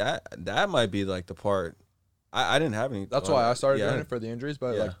 So like that might be like the part. I didn't have any. That's why I started doing it, for the injuries,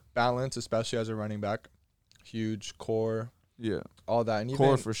 but like balance, especially as a running back, huge core. Yeah, all that, and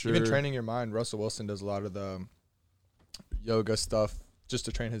core even, for sure. Even training your mind. Russell Wilson does a lot of the yoga stuff just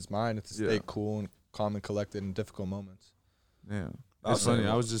to train his mind and to stay cool and calm and collected in difficult moments. Yeah. That's funny.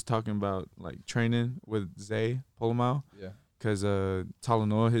 I was just talking about like training with Zay Polamalu. Yeah. Because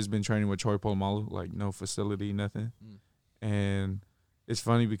Talanoa has been training with Troy Polamalu, like no facility, nothing. And it's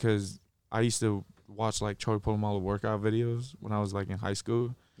funny because I used to watch like Troy Polamalu workout videos when I was like in high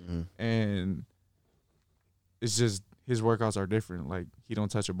school. And it's just his workouts are different. Like he don't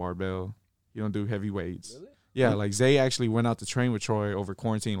touch a barbell. He don't do heavy weights. Really? Yeah, like Zay actually went out to train with Troy over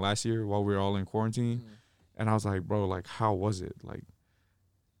quarantine last year while we were all in quarantine. And I was like, bro, like how was it? Like,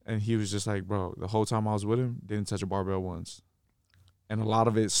 and he was just like, bro, the whole time I was with him, didn't touch a barbell once. And a lot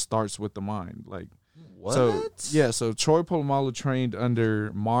of it starts with the mind. Like, what? So Troy Polamalu trained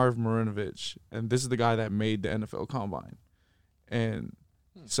under Marv Marinovich, and this is the guy that made the NFL Combine. And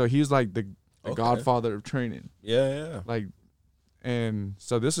so he was like the godfather of training. Yeah. Like, and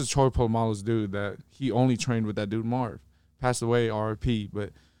so this is Troy Polamalu's dude that he only trained with that dude Marv. Passed away, RIP.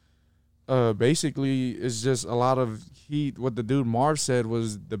 But basically, it's just a lot of what the dude Marv said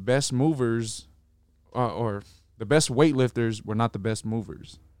was the best movers, or the best weightlifters were not the best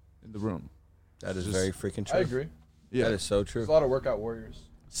movers in the room. That is very freaking true. I agree. Yeah. That is so true. There's a lot of workout warriors.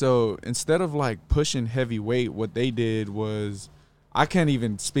 So instead of like pushing heavy weight, what they did was, I can't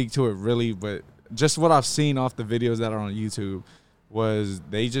even speak to it really, but just what I've seen off the videos that are on YouTube was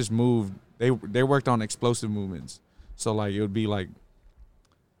they just moved. They worked on explosive movements. So like it would be like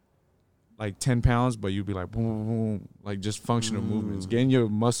 10 pounds, but you'd be like boom, boom, boom, like just functional movements, getting your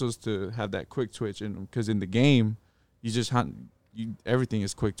muscles to have that quick twitch in them. Because in the game, everything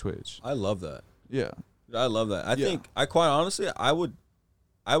is quick twitch. I love that. Yeah, I love that. I think quite honestly, I would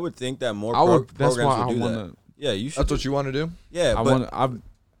think that more that's programs why would do I wanna, that. Yeah, you should. That's what you want to do? Yeah,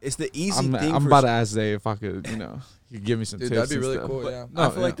 it's the easy thing. I'm about to ask Zay if I could, you give me some Dude, tips. that'd be really stuff. cool. But Yeah. I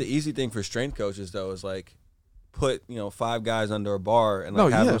feel like the easy thing for strength coaches though is like put 5 guys under a bar and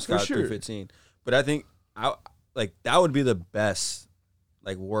have them squat 315. But I think that would be the best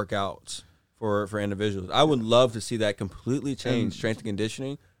workouts for individuals. I would love to see that completely change strength and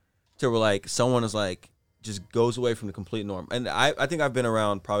conditioning to where someone is just goes away from the complete norm. And I think I've been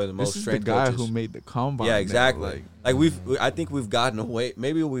around probably the most strength coaches. This is the guy who made the combine. Yeah, exactly. I think we've gotten away.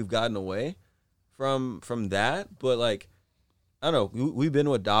 Maybe we've gotten away from that. But I don't know. We've been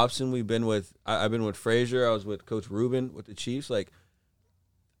with Dobson. I've been with Frazier. I was with Coach Rubin with the Chiefs. They're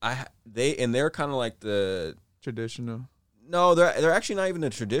kind of like the traditional. No, they're actually not even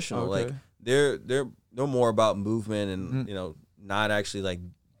the traditional. Okay. They're more about movement and not actually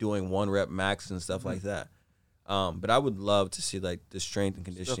doing 1 rep max and stuff like that. But I would love to see the strength and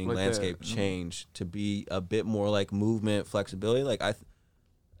conditioning landscape change to be a bit more movement flexibility.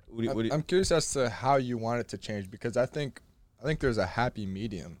 I'm curious as to how you want it to change, because I think there's a happy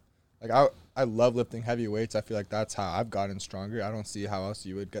medium. I love lifting heavy weights. I feel like that's how I've gotten stronger. I don't see how else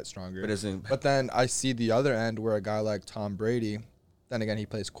you would get stronger. But then I see the other end where a guy like Tom Brady, then again, he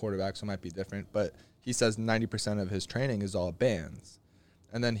plays quarterback, so it might be different, but he says 90% of his training is all bands.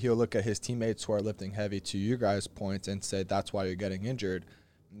 And then he'll look at his teammates who are lifting heavy, to you guys' points, and say that's why you're getting injured.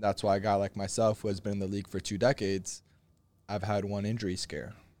 And that's why a guy like myself, who has been in the league for 2 decades, I've had 1 injury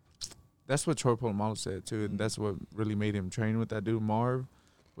scare. That's what Troy Polamalu said, too, and that's what really made him train with that dude, Marv,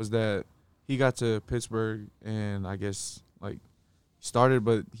 was that he got to Pittsburgh and I guess, started,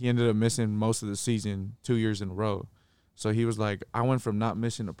 but he ended up missing most of the season 2 years in a row. So he was like, I went from not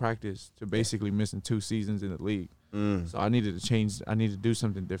missing a practice to basically missing 2 seasons in the league. So I needed to change. I needed to do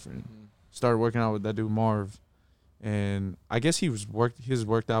something different. Started working out with that dude Marv, and I guess he's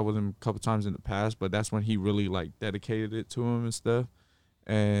worked out with him a couple times in the past, but that's when he really dedicated it to him and stuff.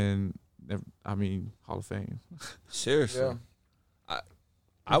 And I mean, Hall of Fame. Seriously, yeah.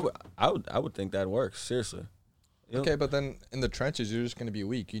 I would think that works. Seriously. Okay, but then in the trenches, you're just going to be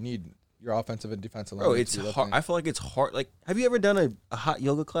weak. You need your offensive and defensive line. Bro, it's hard. I feel like it's hard. Have you ever done a hot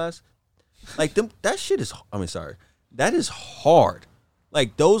yoga class? That shit is. I mean, sorry, that is hard.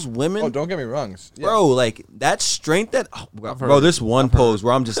 Those women. Oh, don't get me wrong, bro. That strength. Bro, this one pose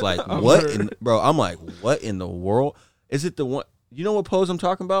where I'm just like, what? Bro, I'm like, what in the world? Is it the one? You know what pose I'm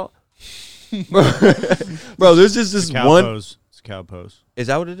talking about? Bro, there's just this one pose. It's a cow pose. Is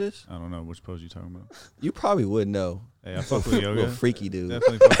that what it is? I don't know which pose you're talking about. You probably would know. Hey, I fuck with yoga. Little freaky dude.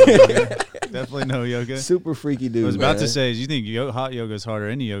 Definitely fuck with yoga. Definitely know yoga. Super freaky dude. I was about to say, do you think hot yoga is hard or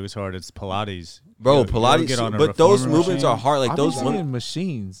any yoga is hard? It's Pilates. Bro, Pilates. But those movements are hard. Those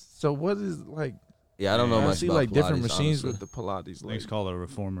machines. So what is Yeah, I don't know much. I see about Pilates, different machines honestly. with the Pilates. It's called a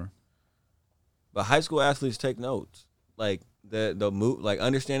reformer. But high school athletes take notes. The move,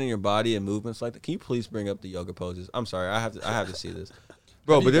 understanding your body and movements like that. Can you please bring up the yoga poses? I'm sorry, I have to see this,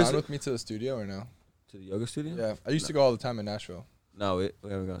 bro. Have but you there's gone with me to the studio or no? to the yoga studio? Yeah, I used to go all the time in Nashville. No, we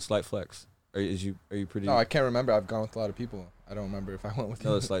haven't gone. Slight Flex. Are you pretty? No, I can't remember. I've gone with a lot of people. I don't remember if I went with you.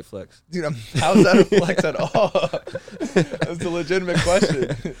 No, it's Slight Flex. Dude, how's that a flex at all? That's a legitimate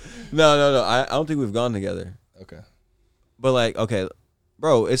question. No. I don't think we've gone together. Okay. But like, okay,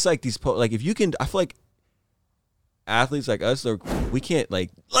 bro, it's like these like if you can, I feel like athletes like us, we can't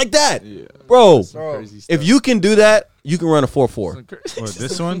like that, bro. If you can do that, you can run a 4.4.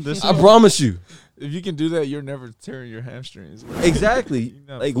 This one, I promise you. If you can do that, you're never tearing your hamstrings. Exactly.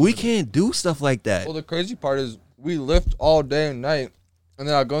 Like we can't do stuff like that. Well, the crazy part is we lift all day and night, and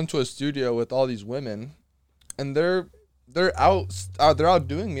then I go into a studio with all these women, and they're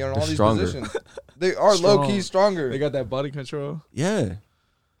outdoing me on all these positions. They are low key stronger. They got that body control. Yeah.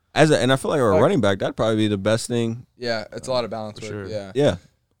 And I feel like a running back, that'd probably be the best thing. Yeah, it's a lot of balance. For sure. Yeah. Yeah.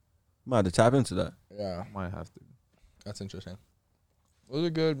 Might have to tap into that. Yeah. Might have to. That's interesting. Those are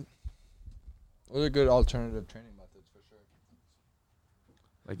good alternative training methods for sure.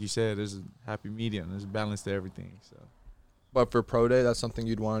 Like you said, there's a happy medium. There's a balance to everything. So, But for pro day, that's something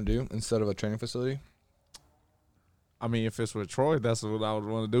you'd want to do instead of a training facility? I mean, if it's with Troy, that's what I would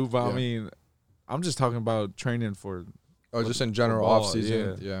want to do. But Yeah. I mean, I'm just talking about training for. Oh, just in general, ball, off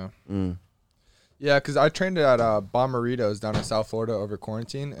season. Yeah. Mm. Yeah, because I trained at Bomberitos down in South Florida over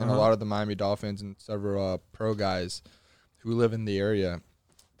quarantine, and a lot of the Miami Dolphins and several pro guys who live in the area,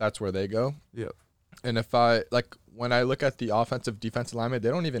 that's where they go. Yep. And when I look at the offensive defensive linemen, they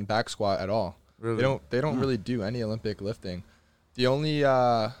don't even back squat at all. Really? They don't really do any Olympic lifting. The only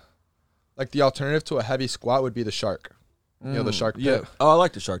the alternative to a heavy squat would be the shark. You know, the shark pit. Yeah. Oh, I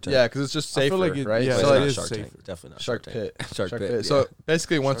like the Shark Tank. Yeah, because it's just safer, like right? yeah, But So it's it not is Shark safer. Tank. Definitely not Shark Tank. pit. Shark Pit. Yeah. So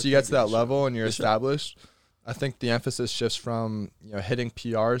basically, once you get to that level and you're Good shit. established, I think the emphasis shifts from hitting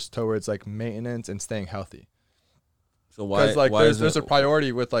PRs towards like maintenance and staying healthy. So why? Because like why there's is a it-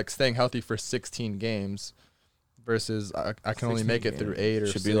 priority with like staying healthy for 16 games versus I can only 16 make it through 8 or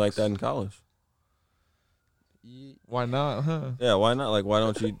should 6. be like that in college. Why not? Huh? Yeah, why not? Like, why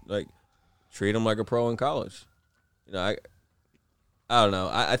don't you like treat them like a pro in college? You know, I don't know.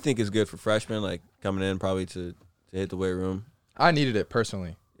 I think it's good for freshmen, like coming in probably to hit the weight room. I needed it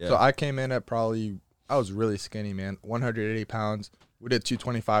personally. Yeah. So I came in at I was really skinny, man. 180 pounds. We did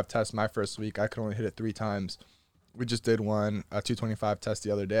 225 tests my first week. I could only hit it 3 times. We just did a 225 test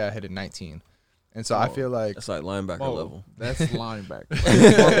the other day. I hit it 19. And so I feel like That's like linebacker level. That's linebacker.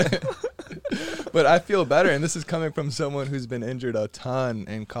 but I feel better, and this is coming from someone who's been injured a ton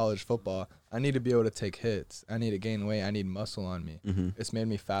in college football. I need to be able to take hits. I need to gain weight. I need muscle on me. Mm-hmm. It's made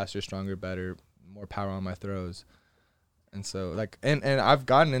me faster, stronger, better, more power on my throws. And so and I've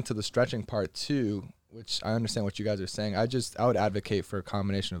gotten into the stretching part too, which I understand what you guys are saying. I would advocate for a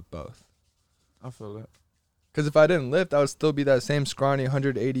combination of both. I feel that. Because if I didn't lift, I would still be that same scrawny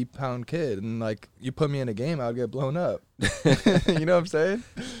 180-pound kid. And, like, you put me in a game, I would get blown up. You know what I'm saying?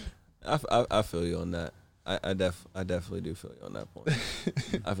 I feel you on that. I definitely do feel you on that point.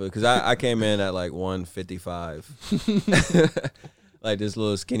 I feel because I came in at like 155, like this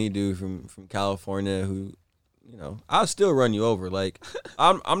little skinny dude from California who, you know, I'll still run you over. Like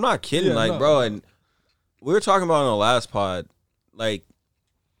I'm not kidding, bro. And we were talking about on the last pod, like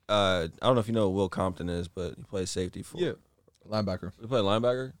I don't know if you know what Will Compton is, but he plays safety for Linebacker. You play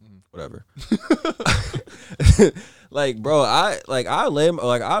linebacker? Whatever. Like, bro,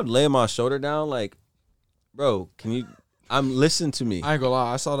 I'd lay my shoulder down, like, bro, can you listen to me. I ain't gonna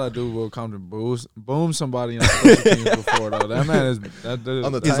lie, I saw that dude Will Compton boom somebody on special teams before though. That man is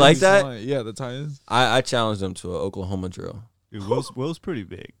On the He's like that? Yeah, the Titans. I challenged him to an Oklahoma drill. Dude, Will's pretty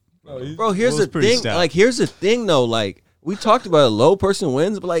big. Bro, here's Will's the pretty thing. stout. Like, here's the thing though, like, we talked about a low person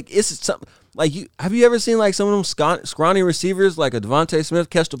wins, but like it's something like have you ever seen like some of them scrawny receivers like a Devontae Smith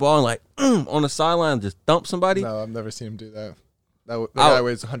catch the ball and like on the sideline just thump somebody? No, I've never seen him do that. That guy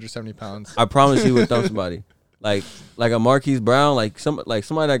weighs 170 pounds. I promise he would thump somebody. Like a Marquise Brown, like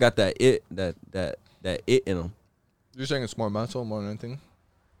somebody that got that it in him. You're saying it's more mental more than anything?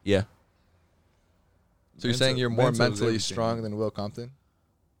 Yeah. So you're saying you're more mental is mentally everything. strong than Will Compton?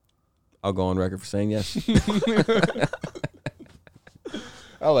 I'll go on record for saying yes.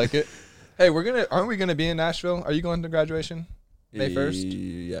 I like it. Hey, aren't we gonna be in Nashville? Are you going to graduation? May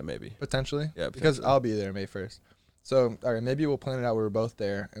 1st? Yeah, maybe. Potentially? Yeah, Because potentially. I'll be there May 1st. So, all right, maybe we'll plan it out where we're both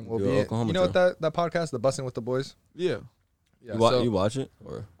there. And we'll Do be Oklahoma you know what that podcast, The Bussing with the Boys? Yeah, Yeah. You watch it?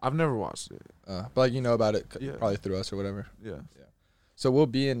 Or I've never watched it. but like, you know about it Yeah. probably through us or whatever. Yeah, So we'll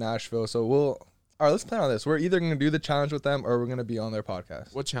be in Nashville. So all right, let's plan on this. We're either going to do the challenge with them or we're going to be on their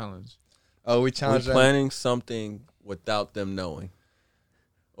podcast. what challenge? Oh, we we're challenge them. planning something without them knowing.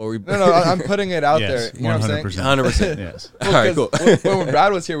 Or No, I'm putting it out Yes, there. You know what I'm saying? 100%. Yes. All right, cool. When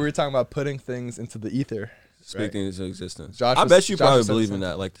Brad was here, we were talking about putting things into the ether. Speaking into existence. Josh I was- bet you Josh probably was saying believe in something.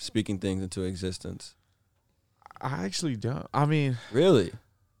 that, like speaking things into existence. I actually don't. I mean, Really?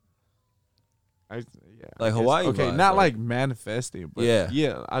 yeah. Like I guess. Hawaii Okay, vibes, not like- like manifesting, but Yeah.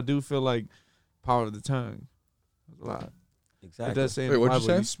 yeah, I do feel like power of the tongue. A lot. It Exactly. does say in Wait, the what'd you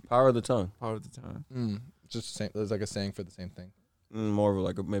Bible, say? Power of the tongue. power of the tongue. Just the same. There's like a saying for the same thing. More of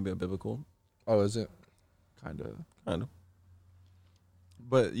like maybe a biblical. Oh, is it? Kind of. Kind of.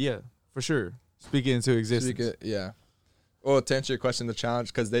 But yeah, for sure. Speaking into existence. Yeah. Well, to answer your question, the challenge,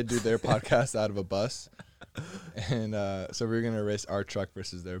 because they do their podcast out of a bus, and so we're gonna race our truck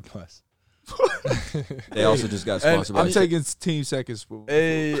versus their bus. They also just got And sponsored by. I'm taking Team Second Spoon.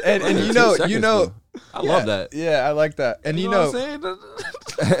 Hey, and Yeah, you 2 know, seconds, I love that. Yeah, I like that. And you what know, I'm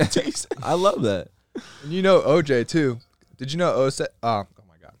saying? Team Second. I love that. and you know OJ too. Did you know oh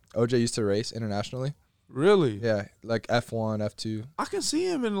my God, OJ used to race internationally. Really? Yeah, like F1, F2. I can see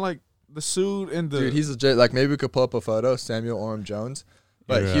him in like the suit and the. Dude, he's legit. Like maybe we could pull up a photo, Samuel Orem Jones.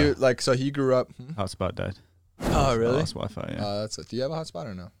 But Yeah. he like so he grew up. Hotspot died. Oh really? Lost Wi-Fi. Yeah. That's do you have a hotspot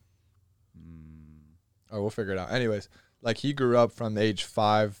or no? Oh, we'll figure it out. Anyways, like he grew up from age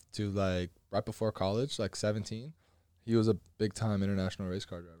 5 to like right before college, like 17. He was a big time international race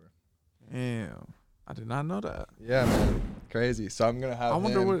car driver. Damn, I did not know that. Yeah, man, crazy. So I'm gonna have. I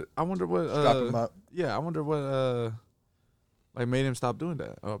wonder him what. strap him up. Yeah, I wonder what. Like made him stop doing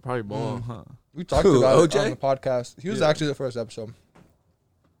that. Oh, probably ball, huh? We talked Who, about it OJ? on the podcast. He was Yeah. actually the first episode.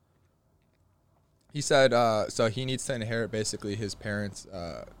 He said so he needs to inherit basically his parents'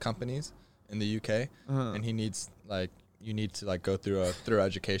 companies in the UK, Uh-huh. and he needs like you need to like go through a thorough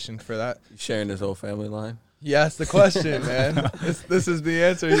education for that. Sharing his whole family line. He asked the question, man. This is the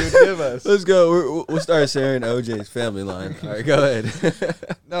answer he would give us. Let's go. We'll start sharing OJ's family line. All right, go ahead.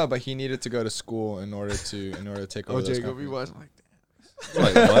 No, but he needed to go to school in order to take over. those OJ gonna be companies. watching like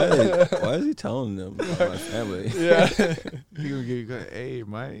Like, why is he telling them about my family? Yeah. he gonna give you hey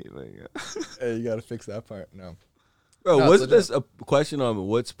mate like Hey, you gotta fix that part. No. Bro, No, wasn't it's this a question on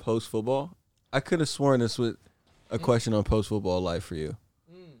what's post football? I could have sworn this was a question on post football life for you.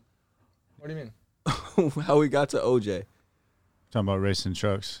 What do you mean? How we got to OJ. Talking about racing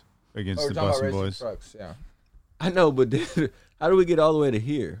trucks against the talking about Boston racing boys. trucks. Yeah. I know, but how do we get all the way to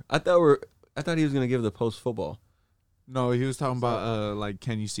here? I thought he was gonna give the post football. No, he was talking about like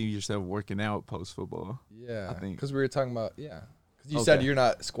can you see yourself working out post football? Yeah. I think. Because we were talking about Because you said Okay. you're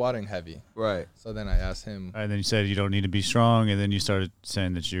not squatting heavy. Right. So then I asked him. And then you said you don't need to be strong, and then you started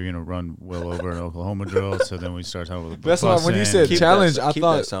saying that you're gonna run well over an Oklahoma drill. So then we started talking about the That's why when you busing. said Keep challenge, that- I keep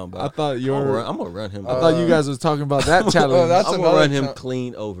thought that sound bite. I thought I'm your gonna run him. I thought you guys was talking about that challenge. that's I'm gonna another run him cha-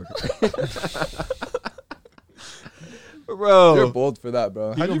 clean over. You're Bro, bold for that,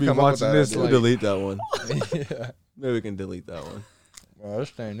 bro. He How'd gonna you be come up with watching that this, we'll idea? delete that one. Yeah. Maybe we can delete that one. Well, they're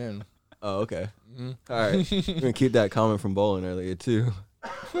staying in. Oh, okay. Mhm. All right. We're gonna keep that comment from Bowling earlier too.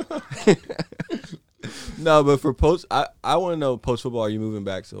 No, but for post, I want to know post football. Are you moving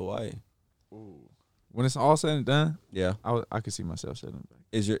back to Hawaii? When it's all said and done, Yeah. I could see myself sitting back.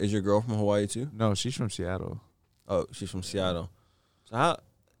 Is your girl from Hawaii too? No, she's from Seattle. Oh, she's from Seattle. So how?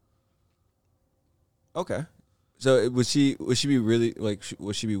 Okay. So would she be really like?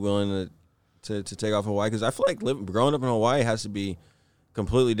 Would she be willing to take off Hawaii? Because I feel like growing up in Hawaii has to be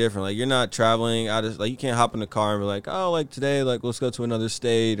completely different. Like you're not traveling out of like you can't hop in the car and be like, oh, like today, like let's go to another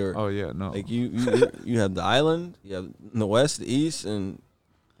state or Oh yeah, no. like you have the island, you have the west, the east, and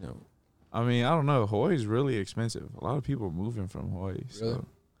you know. I mean, I don't know. Hawaii's really expensive. A lot of people are moving from Hawaii. So. Really?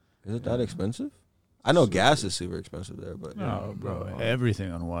 Is it that expensive? I know gas is super expensive there, but No, bro. Everything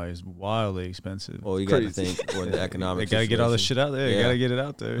on Hawaii is wildly expensive. well, you got to Crazy. think what the They economic. gotta get all this situation. shit out there. Yeah. You gotta get it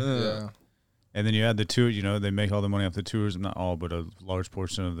out there. Yeah. And then you add the tour. You know, they make all the money off the tourism. Not all, but a large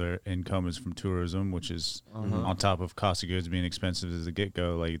portion of their income is from tourism, which is on top of cost of goods being expensive as the get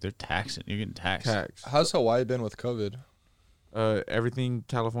go. Like they're taxing. You're getting taxed. Tax. How's Hawaii been with COVID? Everything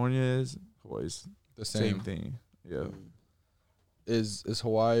California is Hawaii's The same same. thing. Yeah. Is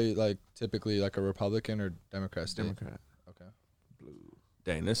Hawaii like typically like a Republican or Democrat state? Democrat. Okay.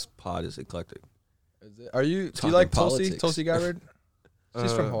 Dang, this pod is eclectic. Is it, are you? Do Talking you like Tulsi? politics. Tulsi Gabbard?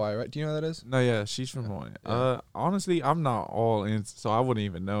 She's from Uh, Hawaii, right? Do you know who that is? No, yeah, she's from Hawaii. Yeah. Honestly, I'm not all in, so I wouldn't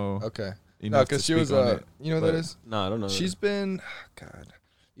even know. Okay. No, enough to because she speak was on it. you know who that but- is? No, I don't know. She's been, God,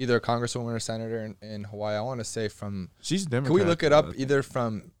 either a congresswoman or senator in Hawaii. I want to say from. She's Democrat. Can we look it up? but- Either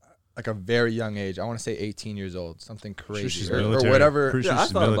from like a very young age. I want to say 18 years old, something crazy, she's or military. whatever, Pretty Yeah, sure I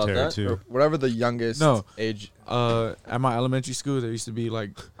she's thought about military that. too. or whatever the youngest No. age. At my elementary school, there used to be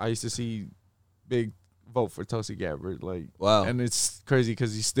like I used to see big vote for Tulsi Gabbard. Like, wow. And it's crazy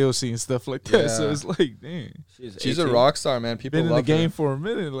because he's still seeing stuff like that. Yeah. So it's like, dang. She's a rock star, man. People Been in the love game her. for a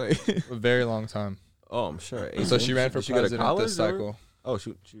minute. Like, A very long time. Oh, I'm sure. So she ran for Did she go to president college, this or- cycle. Oh,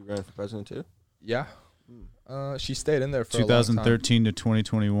 she ran for president too? Yeah. She stayed in there for a long time. 2013 to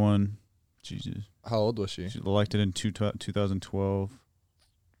 2021. Jesus. How old was she? She was elected in 2012.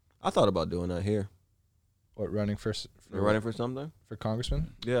 I thought about doing that here. What, running for You're running for something? for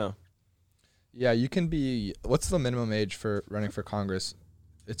congressman? Yeah. Yeah, you can be. What's the minimum age for running for Congress?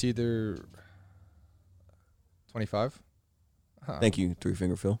 It's either 25. Thank you, Three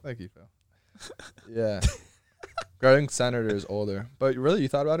Finger Phil. Thank you, Phil. Yeah. Running senator is older, but really, you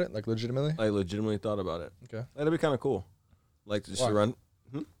thought about it, like legitimately? I legitimately thought about it. Okay. That'd be kind of cool. Like just Why? to run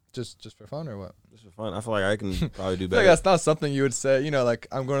Just for fun or what? just for fun. I feel like I can probably do I feel better. like that's not something you would say. You know, like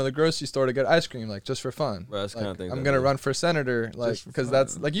I'm going to the grocery store to get ice cream, like just for fun. Bro, that's the Like, kind of thing I'm that gonna is. run for senator, like for because fun.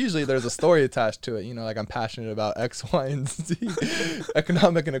 that's like usually there's a story attached to it. You know, like I'm passionate about X, Y, and Z,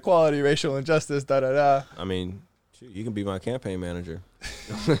 economic inequality, racial injustice, da da da. I mean, shoot, you can be my campaign manager.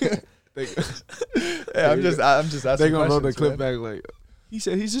 Hey, I'm just asking. they're going to roll the questions, clip man. back like, he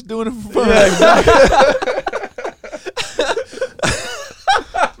said he's just doing it for fun. Yeah, exactly.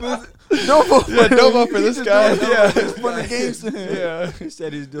 Don't vote for Yeah, him. don't vote for He's this just guy. doing it. Yeah. It's fun and games to him. Yeah, He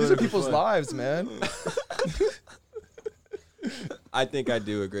said he's doing these it are for people's fun. lives, man. I think I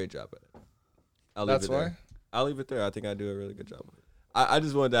do a great job at it. I'll leave That's it there. why. I'll leave it there. I think I do a really good job. I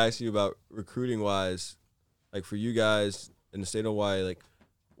just wanted to ask you about recruiting wise, like for you guys in the state of Hawaii, like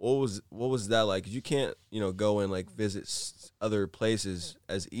what was that like? 'Cause you can't go and like visit other places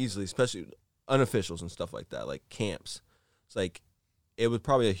as easily, especially unofficials and stuff like that, like camps. It's like it was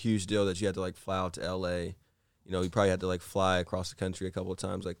probably a huge deal that you had to like fly out to LA. You probably had to like fly across the country a couple of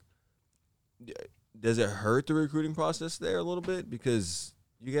times. Like, does it hurt the recruiting process there a little bit because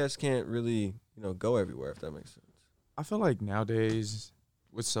you guys can't really go everywhere, if that makes sense? I feel like nowadays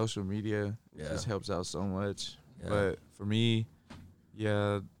with social media, it Yeah. just helps out so much. Yeah. But for me,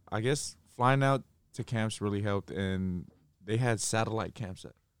 yeah, I guess flying out to camps really helped, and they had satellite camps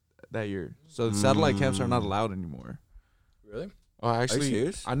that year. So the satellite camps are not allowed anymore. Really? Oh, actually,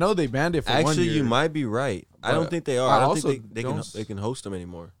 serious? I know they banned it for 1 Actually, year. you might be right. I don't But think they are. I I don't also think they don't can host them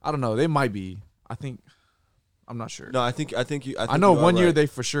anymore. I don't know. They might be. I'm not sure. No, I think I know you are 1 year right. they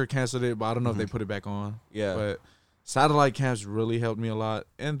for sure canceled it, but I don't know if they Mhm. put it back on. Yeah. But satellite camps really helped me a lot,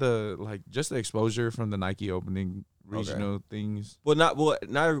 and just the exposure from the Nike opening regional things. not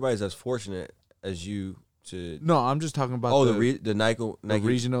everybody's as fortunate as you to. No, I'm just talking about the Nike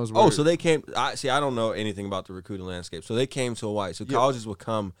regionals. Oh, where- so they came. I don't know anything about the recruiting landscape. So they came to Hawaii. So Yeah. colleges would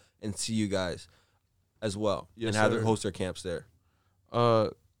come and see you guys as well, Yes, and sir. host their camps there.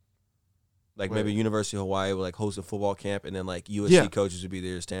 Like Wait. maybe University of Hawaii would like host a football camp, and then like USC Yeah. coaches would be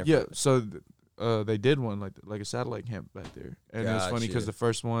there. Stanford. yeah. So they did one like a satellite camp back there, and it's funny because Gotcha. the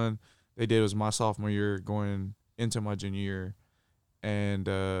first one they did was my sophomore year going into my junior year, and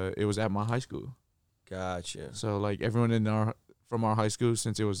it was at my high school. Gotcha. So like everyone from our high school,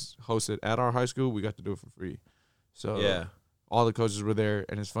 since it was hosted at our high school, we got to do it for free. So Yeah. all the coaches were there,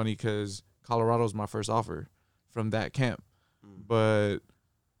 and it's funny because Colorado was my first offer from that camp, but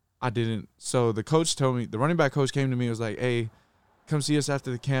I didn't. So the coach told me, the running back coach came to me and was like, "Hey, come see us after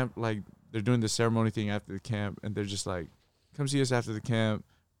the camp. Like they're doing the ceremony thing after the camp, and they're just like, come see us after the camp.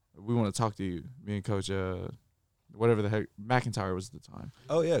 We want to talk to you." Me and Coach, whatever the heck, McIntyre was at the time.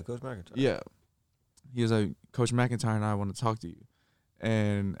 Oh yeah, Coach McIntyre. Yeah. He was like, "Coach McIntyre and I want to talk to you."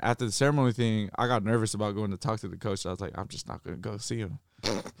 And after the ceremony thing, I got nervous about going to talk to the coach. I was like, I'm just not going to go see him.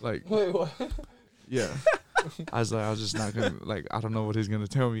 Like, Wait, what? yeah. I was just not going to, like, I don't know what he's going to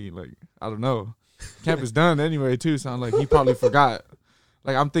tell me. Like, I don't know. Camp is done anyway, too. So I'm like, he probably forgot.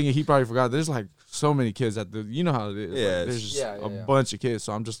 Like, I'm thinking he probably forgot. There's, like, so many kids at you know how it is. Yeah, Like, there's just yeah, a yeah. bunch of kids.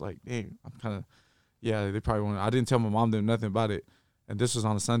 So I'm just like, dang, I'm kind of, yeah, they probably want to. I didn't tell my mom them nothing about it. And this was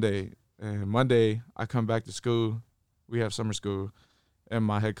on a Sunday. And Monday, I come back to school. We have summer school. And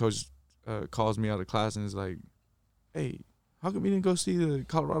my head coach calls me out of class and is like, "Hey, how come you didn't go see the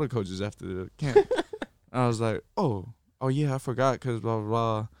Colorado coaches after the camp?" And I was like, oh yeah, I forgot because blah, blah,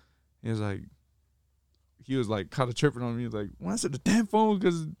 blah. He was like kind of tripping on me. He was like, "Well, answer the damn phone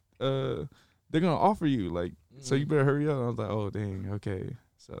because they're going to offer you. Like, so you better hurry up." And I was like, oh, dang, okay.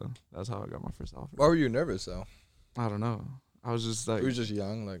 So that's how I got my first offer. Why were you nervous though? I don't know. I was just like, You were just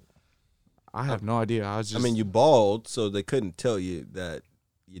young, like. I have no idea. I was just. I mean, you balled, so they couldn't tell you that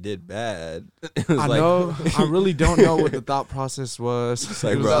you did bad. It was I like- know. I really don't know what the thought process was. It's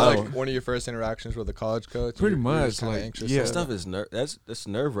like, It was bro, Was I that don't- like one of your first interactions with a college coach? Pretty You were much, just kinda like, anxious. yeah. That stuff is that's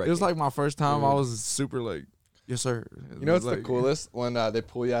nerve It wracking. was like my first time. I was super like, Yes, sir. You know what's the coolest? When they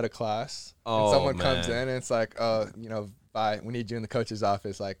pull you out of class and someone comes in and it's like, we need you in the coach's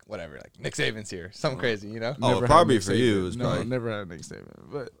office, like whatever, like Nick Saban's here, something crazy, you know? Oh, probably for you. No, never had Nick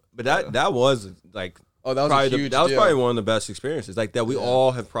Saban, but that was like. Oh, that was probably a huge that was deal. probably one of the best experiences like that we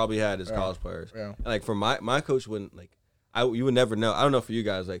all have probably had as college players. Yeah. And, like for my coach wouldn't like you would never know. I don't know for you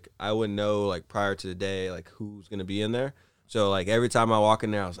guys, like I wouldn't know like prior to the day like who's gonna be in there. So like every time I walk in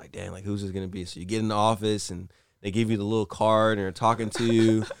there, I was like, damn, like who's this gonna be? So you get in the office and they give you the little card and they're talking to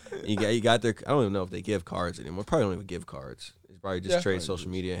you. you got their. I don't even know if they give cards anymore. Probably don't even give cards. It's probably just trade social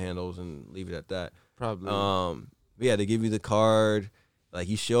media handles and leave it at that. Probably. But yeah, they give you the card. Like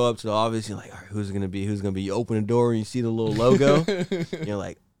you show up to the office, you're like, all right, who's gonna be? You open the door and you see the little logo. And you're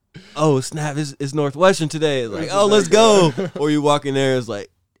like, oh snap, it's Northwestern today. It's like, oh, let's go. Or you walk in there, it's like,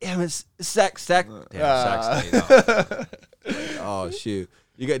 damn, it's Sac. Damn, Sac's oh shoot.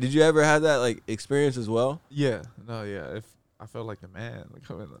 Did you ever have that like experience as well? Yeah. No, yeah. If I felt like the man. Like,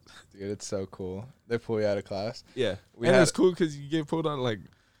 dude, it's so cool. They pull you out of class. Yeah. It's cool because you get pulled out like.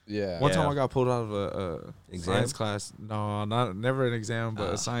 Yeah. One time I got pulled out of a exam? science class. No, never an exam,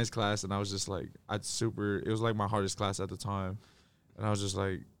 but a science class, and I was just like, it was like my hardest class at the time, and I was just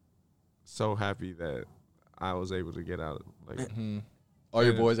like, so happy that I was able to get out. Like, all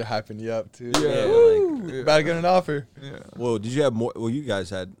your boys are hyping you up too. Yeah. About to get an offer. Yeah. Well, did you have more? Well, you guys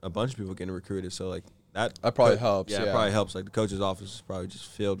had a bunch of people getting recruited, so like that probably helps. Yeah, it probably helps. Like the coach's office is probably just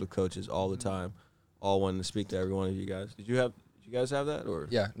filled with coaches all the time, all wanting to speak to every one of you guys. Did you guys have that or?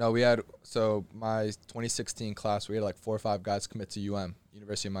 Yeah, no, we had, so my 2016 class, we had like 4 or 5 guys commit to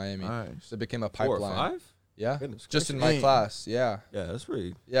University of Miami. Nice. So it became a pipeline. 4 or 5? Yeah, Goodness just in gracious. my class, yeah. Yeah, that's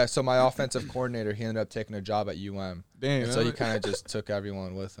pretty. Yeah, so my offensive coordinator, he ended up taking a job at Damn. And so he kind of just took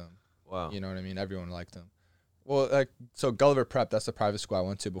everyone with him. Wow. You know what I mean? Everyone liked him. Well, like, so Gulliver Prep, that's the private school I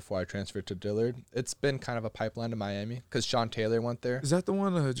went to before I transferred to Dillard. It's been kind of a pipeline to Miami because Sean Taylor went there. Is that the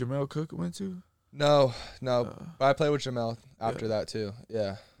one Jamel Cook went to? No. But I played with Jamel after that too.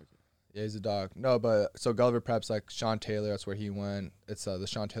 Yeah. Yeah, he's a dog. No, but so Gulliver Prep's like Sean Taylor. That's where he went. It's the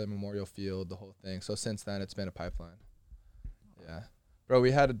Sean Taylor Memorial Field, the whole thing. So since then, it's been a pipeline. Yeah. Bro,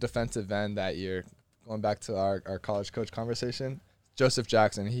 we had a defensive end that year. Going back to our college coach conversation, Joseph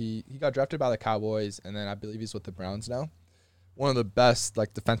Jackson. He got drafted by the Cowboys, and then I believe he's with the Browns now. One of the best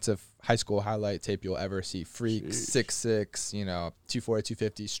like defensive high school highlight tape you'll ever see. Freak, 6'6", 240,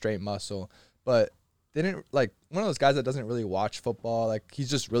 250, straight muscle. But they didn't like one of those guys that doesn't really watch football. Like he's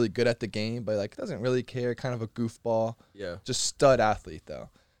just really good at the game, but like doesn't really care. Kind of a goofball. Yeah. Just stud athlete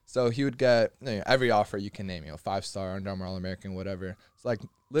though. So he would get every offer you can name. 5-star, Under Armour All-American, whatever. It's like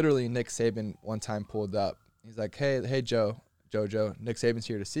literally Nick Saban one time pulled up. He's like, hey Jojo, Nick Saban's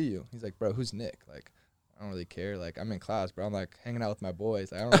here to see you. He's like, bro, who's Nick? Like, I don't really care. Like, I'm in class, bro. I'm like hanging out with my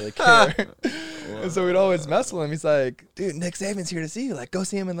boys. Like, I don't really care. And so we'd always mess with him. He's like, dude, Nick Saban's here to see you. Like, go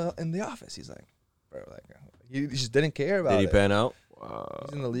see him in the office. He's like, bro, like he just didn't care about it. Did he pan out?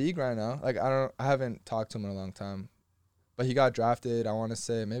 He's in the league right now. Like, I haven't talked to him in a long time, but he got drafted. I want to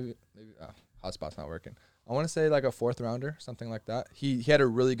say maybe hotspot's not working. I want to say like a 4th rounder, something like that. He had a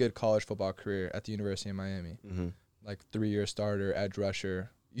really good college football career at the University of Miami. Mm-hmm. Like 3-year starter, edge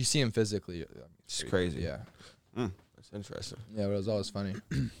rusher. You see him physically. It's crazy. Yeah. That's interesting. Yeah, but it was always funny.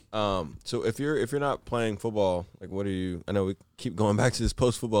 So if you're not playing football, like what are you? I know we keep going back to this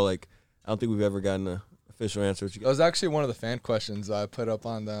post football. Like I don't think we've ever gotten an official answer. That was actually one of the fan questions I put up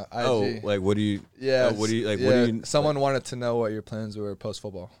on the IG. Oh, like what do you? Yeah. What do you like? Yeah, What do you? someone wanted to know what your plans were post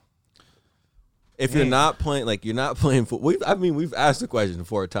football. If you're not playing, like you're not playing football. We've asked the question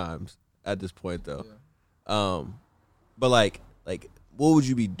 4 times at this point though. Yeah. But like what would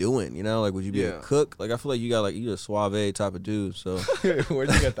you be doing? Like would you be a cook? Like I feel like you're a suave type of dude. So where'd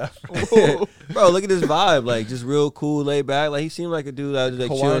you get that from? Bro, look at this vibe. Like just real cool, laid back. Like he seemed like a dude that was like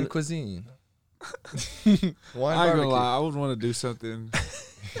Hawaiian chilling. cuisine. I ain't gonna lie. I would want to do something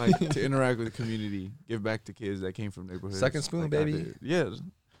like to interact with the community, give back to kids that came from neighborhoods. Second spoon, like baby. Yeah,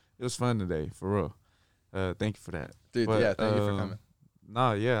 it was fun today, for real. Thank you for that, dude. But, thank you for coming.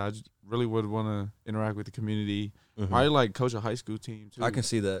 I just really would want to interact with the community. Mm-hmm. Probably like coach a high school team too. I can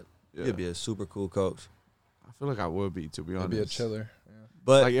see that. Yeah. You'd be a super cool coach. I feel like I would be, to be honest. Be a chiller. Yeah.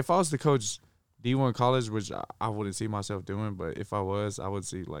 But like if I was to coach D1 college, which I wouldn't see myself doing, but if I was, I would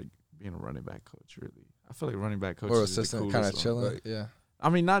see like being a running back coach. Really, I feel like running back coach Or is assistant, kind of chilling. Right. Yeah. I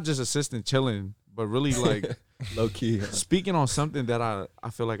mean, not just assistant chilling, but really like low key speaking on something that I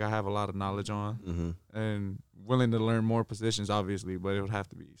feel like I have a lot of knowledge on, mm-hmm. and willing to learn more positions, obviously, but it would have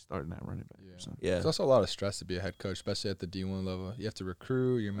to be starting at running back. Yeah. Or something. Yeah. It's also a lot of stress to be a head coach, especially at the D1 level. You have to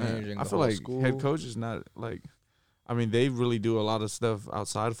recruit. You're managing. I the feel whole like school. head coach is not like. I mean, they really do a lot of stuff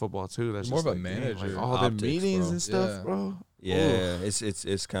outside of football too. That's more just of a like, manager. like all Optics, the meetings bro. and stuff, bro. Yeah, Ooh.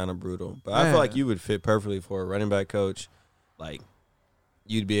 it's kind of brutal. But Man. I feel like you would fit perfectly for a running back coach. Like,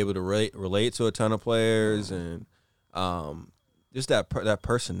 you'd be able to relate to a ton of players and just that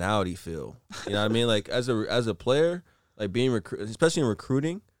personality feel. You know what I mean? Like, as a player, like being especially in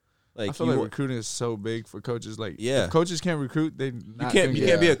recruiting. Like, I feel like recruiting is so big for coaches. Like, yeah, if coaches can't recruit, they can't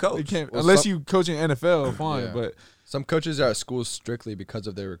be a coach. They can't, Well, unless you coach in NFL, fine. Yeah. But some coaches are at schools strictly because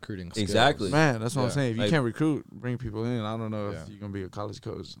of their recruiting skills. Exactly. man, that's what I'm Yeah. saying. If you Like- can't recruit, bring people in. I don't know Yeah. if you're gonna be a college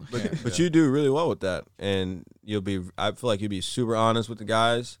coach. But you do really well with that, and I feel like you'll be super honest with the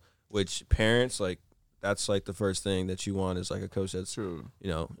guys. Which parents, like, that's like the first thing that you want is like a coach that's True. you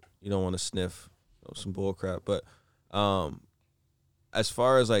don't want to sniff some bull crap. But as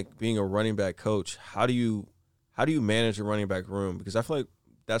far as like being a running back coach, how do you manage a running back room? Because I feel like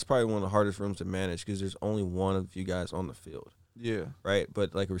that's probably one of the hardest rooms to manage because there's only one of you guys on the field, Yeah. right?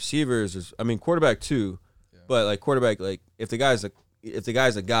 But like receivers, quarterback too, Yeah. but like quarterback, like if the guy's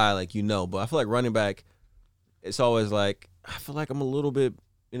a guy, like, but I feel like running back, it's always like I feel like I'm a little bit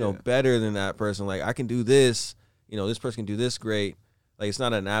better than that person. Like, I can do this, this person can do this great. Like, it's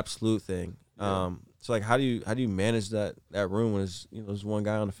not an absolute thing. Yeah. So like, how do you manage that room when there's one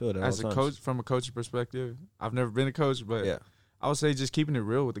guy on the field at As all a times? coach, from a coaching perspective, I've never been a coach, but Yeah. I would say just keeping it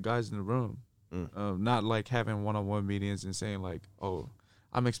real with the guys in the room. Mm. Not like having one-on-one meetings and saying like, oh,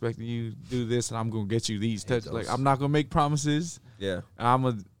 I'm expecting you to do this and I'm going to get you these touches. Like, I'm not going to make promises. Yeah.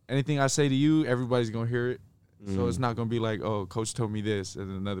 Anything I say to you, everybody's going to hear it. So Mm. it's not going to be like, oh, coach told me this.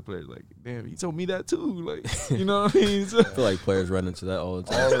 And another player's like, damn, he told me that too. Like, you know what I mean? So, I feel like players run into that all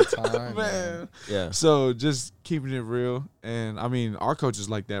the time. All the time, man. Yeah. So just keeping it real. And, I mean, our coach is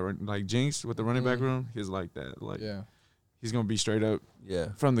like that. Right? Like, Jinx with the running back Mhm. room, he's like that. Like, Yeah. he's going to be straight up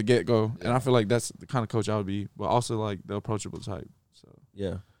Yeah. from the get-go. And Yeah. I feel like that's the kind of coach I would be, but also, like, the approachable type. So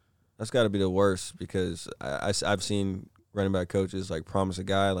Yeah. That's got to be the worst because I've seen running back coaches like promise a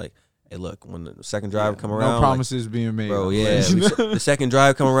guy like, hey, look, when the second drive come around, no promises being made. bro, I'm yeah. like- The second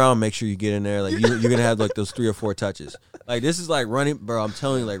drive come around, make sure you get in there. Like, you're going to have like those 3 or 4 touches. Like, this is like running, bro, I'm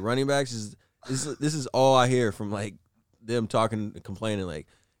telling you, like, running backs this is all I hear from like them talking, complaining, like,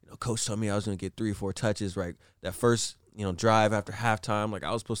 coach told me I was going to get 3 or 4 touches, right? That first, drive after halftime, like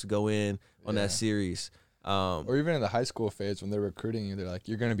I was supposed to go in on Yeah. that series. Or even in the high school phase when they're recruiting you, they're like,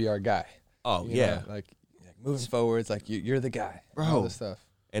 "You're gonna be our guy." Oh, You yeah. know, like moving forwards, like you're the guy, Bro. All this stuff.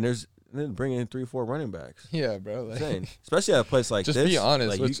 And then bringing in 3 or 4 running backs. Yeah, bro. Like, Insane. Especially at a place like just this. be honest.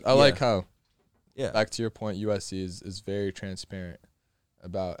 Like, Which I like how. Yeah. Back to your point, USC is very transparent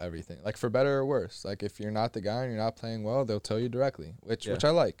about everything. Like, for better or worse. Like, if you're not the guy and you're not playing well, they'll tell you directly, which I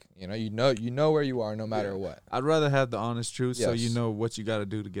like. You know where you are no matter what. I'd rather have the honest truth so you Yes. know what you got to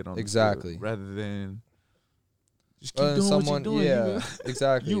do to get on Exactly. the field, rather than just keep Rather than doing someone, what you're doing. yeah,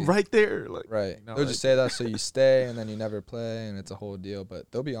 exactly. You right there. Like, Right. you know, They'll like- just say that so you stay, and then you never play, and it's a whole deal. But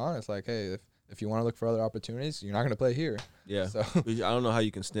they'll be honest, like, hey, if you want to look for other opportunities, you're not going to play here. Yeah. So I don't know how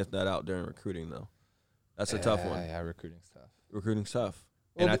you can sniff that out during recruiting, though. That's a tough one. Yeah, recruiting stuff. Recruiting tough.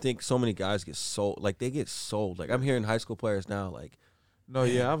 Well, And I think so many guys get sold. Like, they get sold. Like, I'm hearing high school players now, like, No,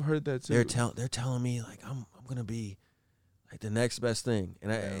 yeah, I've heard that too. they're telling me, like, I'm going to be, like, the next best thing.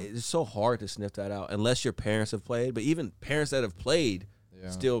 And it's so hard to sniff that out unless your parents have played. But even parents that have played Yeah.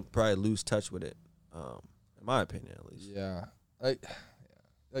 still probably lose touch with it, in my opinion, at least. Yeah.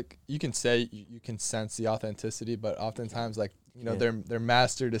 Like you can say you can sense the authenticity, but oftentimes, like, they're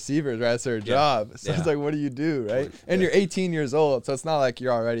master deceivers, right? That's their job. So it's like, what do you do, right? And you're 18 years old, so it's not like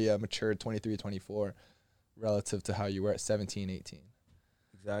you're already a mature 23, 24 relative to how you were at 17, 18.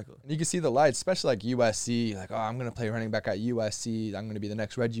 Exactly. And you can see the lights, especially like USC, like, oh, I'm going to play running back at USC. I'm going to be the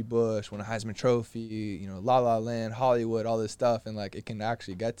next Reggie Bush, win a Heisman Trophy, La La Land, Hollywood, all this stuff. And, like, it can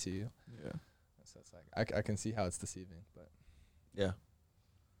actually get to you. Yeah. So it's like, I can see how it's deceiving. But Yeah.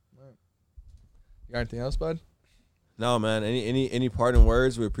 you got anything else, bud? No, man. Any parting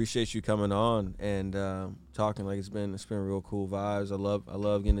words? We appreciate you coming on and talking. Like, it's been real cool vibes. I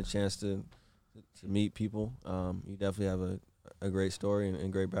love getting a chance to meet people. You definitely have a great story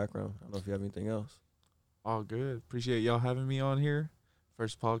and great background. I don't know if you have anything else. All good. Appreciate y'all having me on here.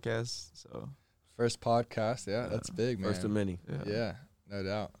 First podcast. So First podcast. Yeah, that's big, man. First of many. Yeah, no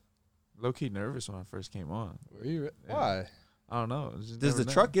doubt. Low key nervous when I first came on. Were you? Yeah. Why? I don't know. It's just Does never the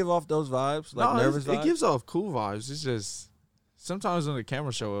know. truck give off those vibes? Like, No, nervous vibes? it gives off cool vibes. It's just sometimes when the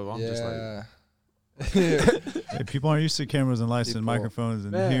camera show up, I'm just like, Hey, people aren't used to cameras and lights and People- microphones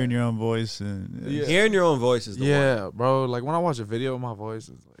and Man. hearing your own voice and Yeah. Hearing your own voice is the one. yeah, bro. Like when I watch a video of my voice,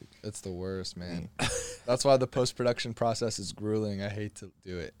 it's like, It's the worst, man. That's why the post-production process is grueling. I hate to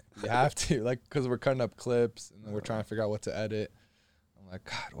do it. You have to, like, because we're cutting up clips and then we're trying to figure out what to edit. I'm like,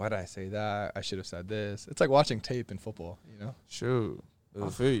 God, why did I say that? I should have said this. It's like watching tape in football, you know? Shoot. I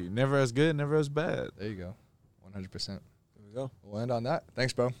feel you. Never as good, never as bad. There you go. 100%. There we go. We'll end on that.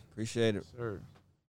 Thanks, bro. Appreciate it. Sure.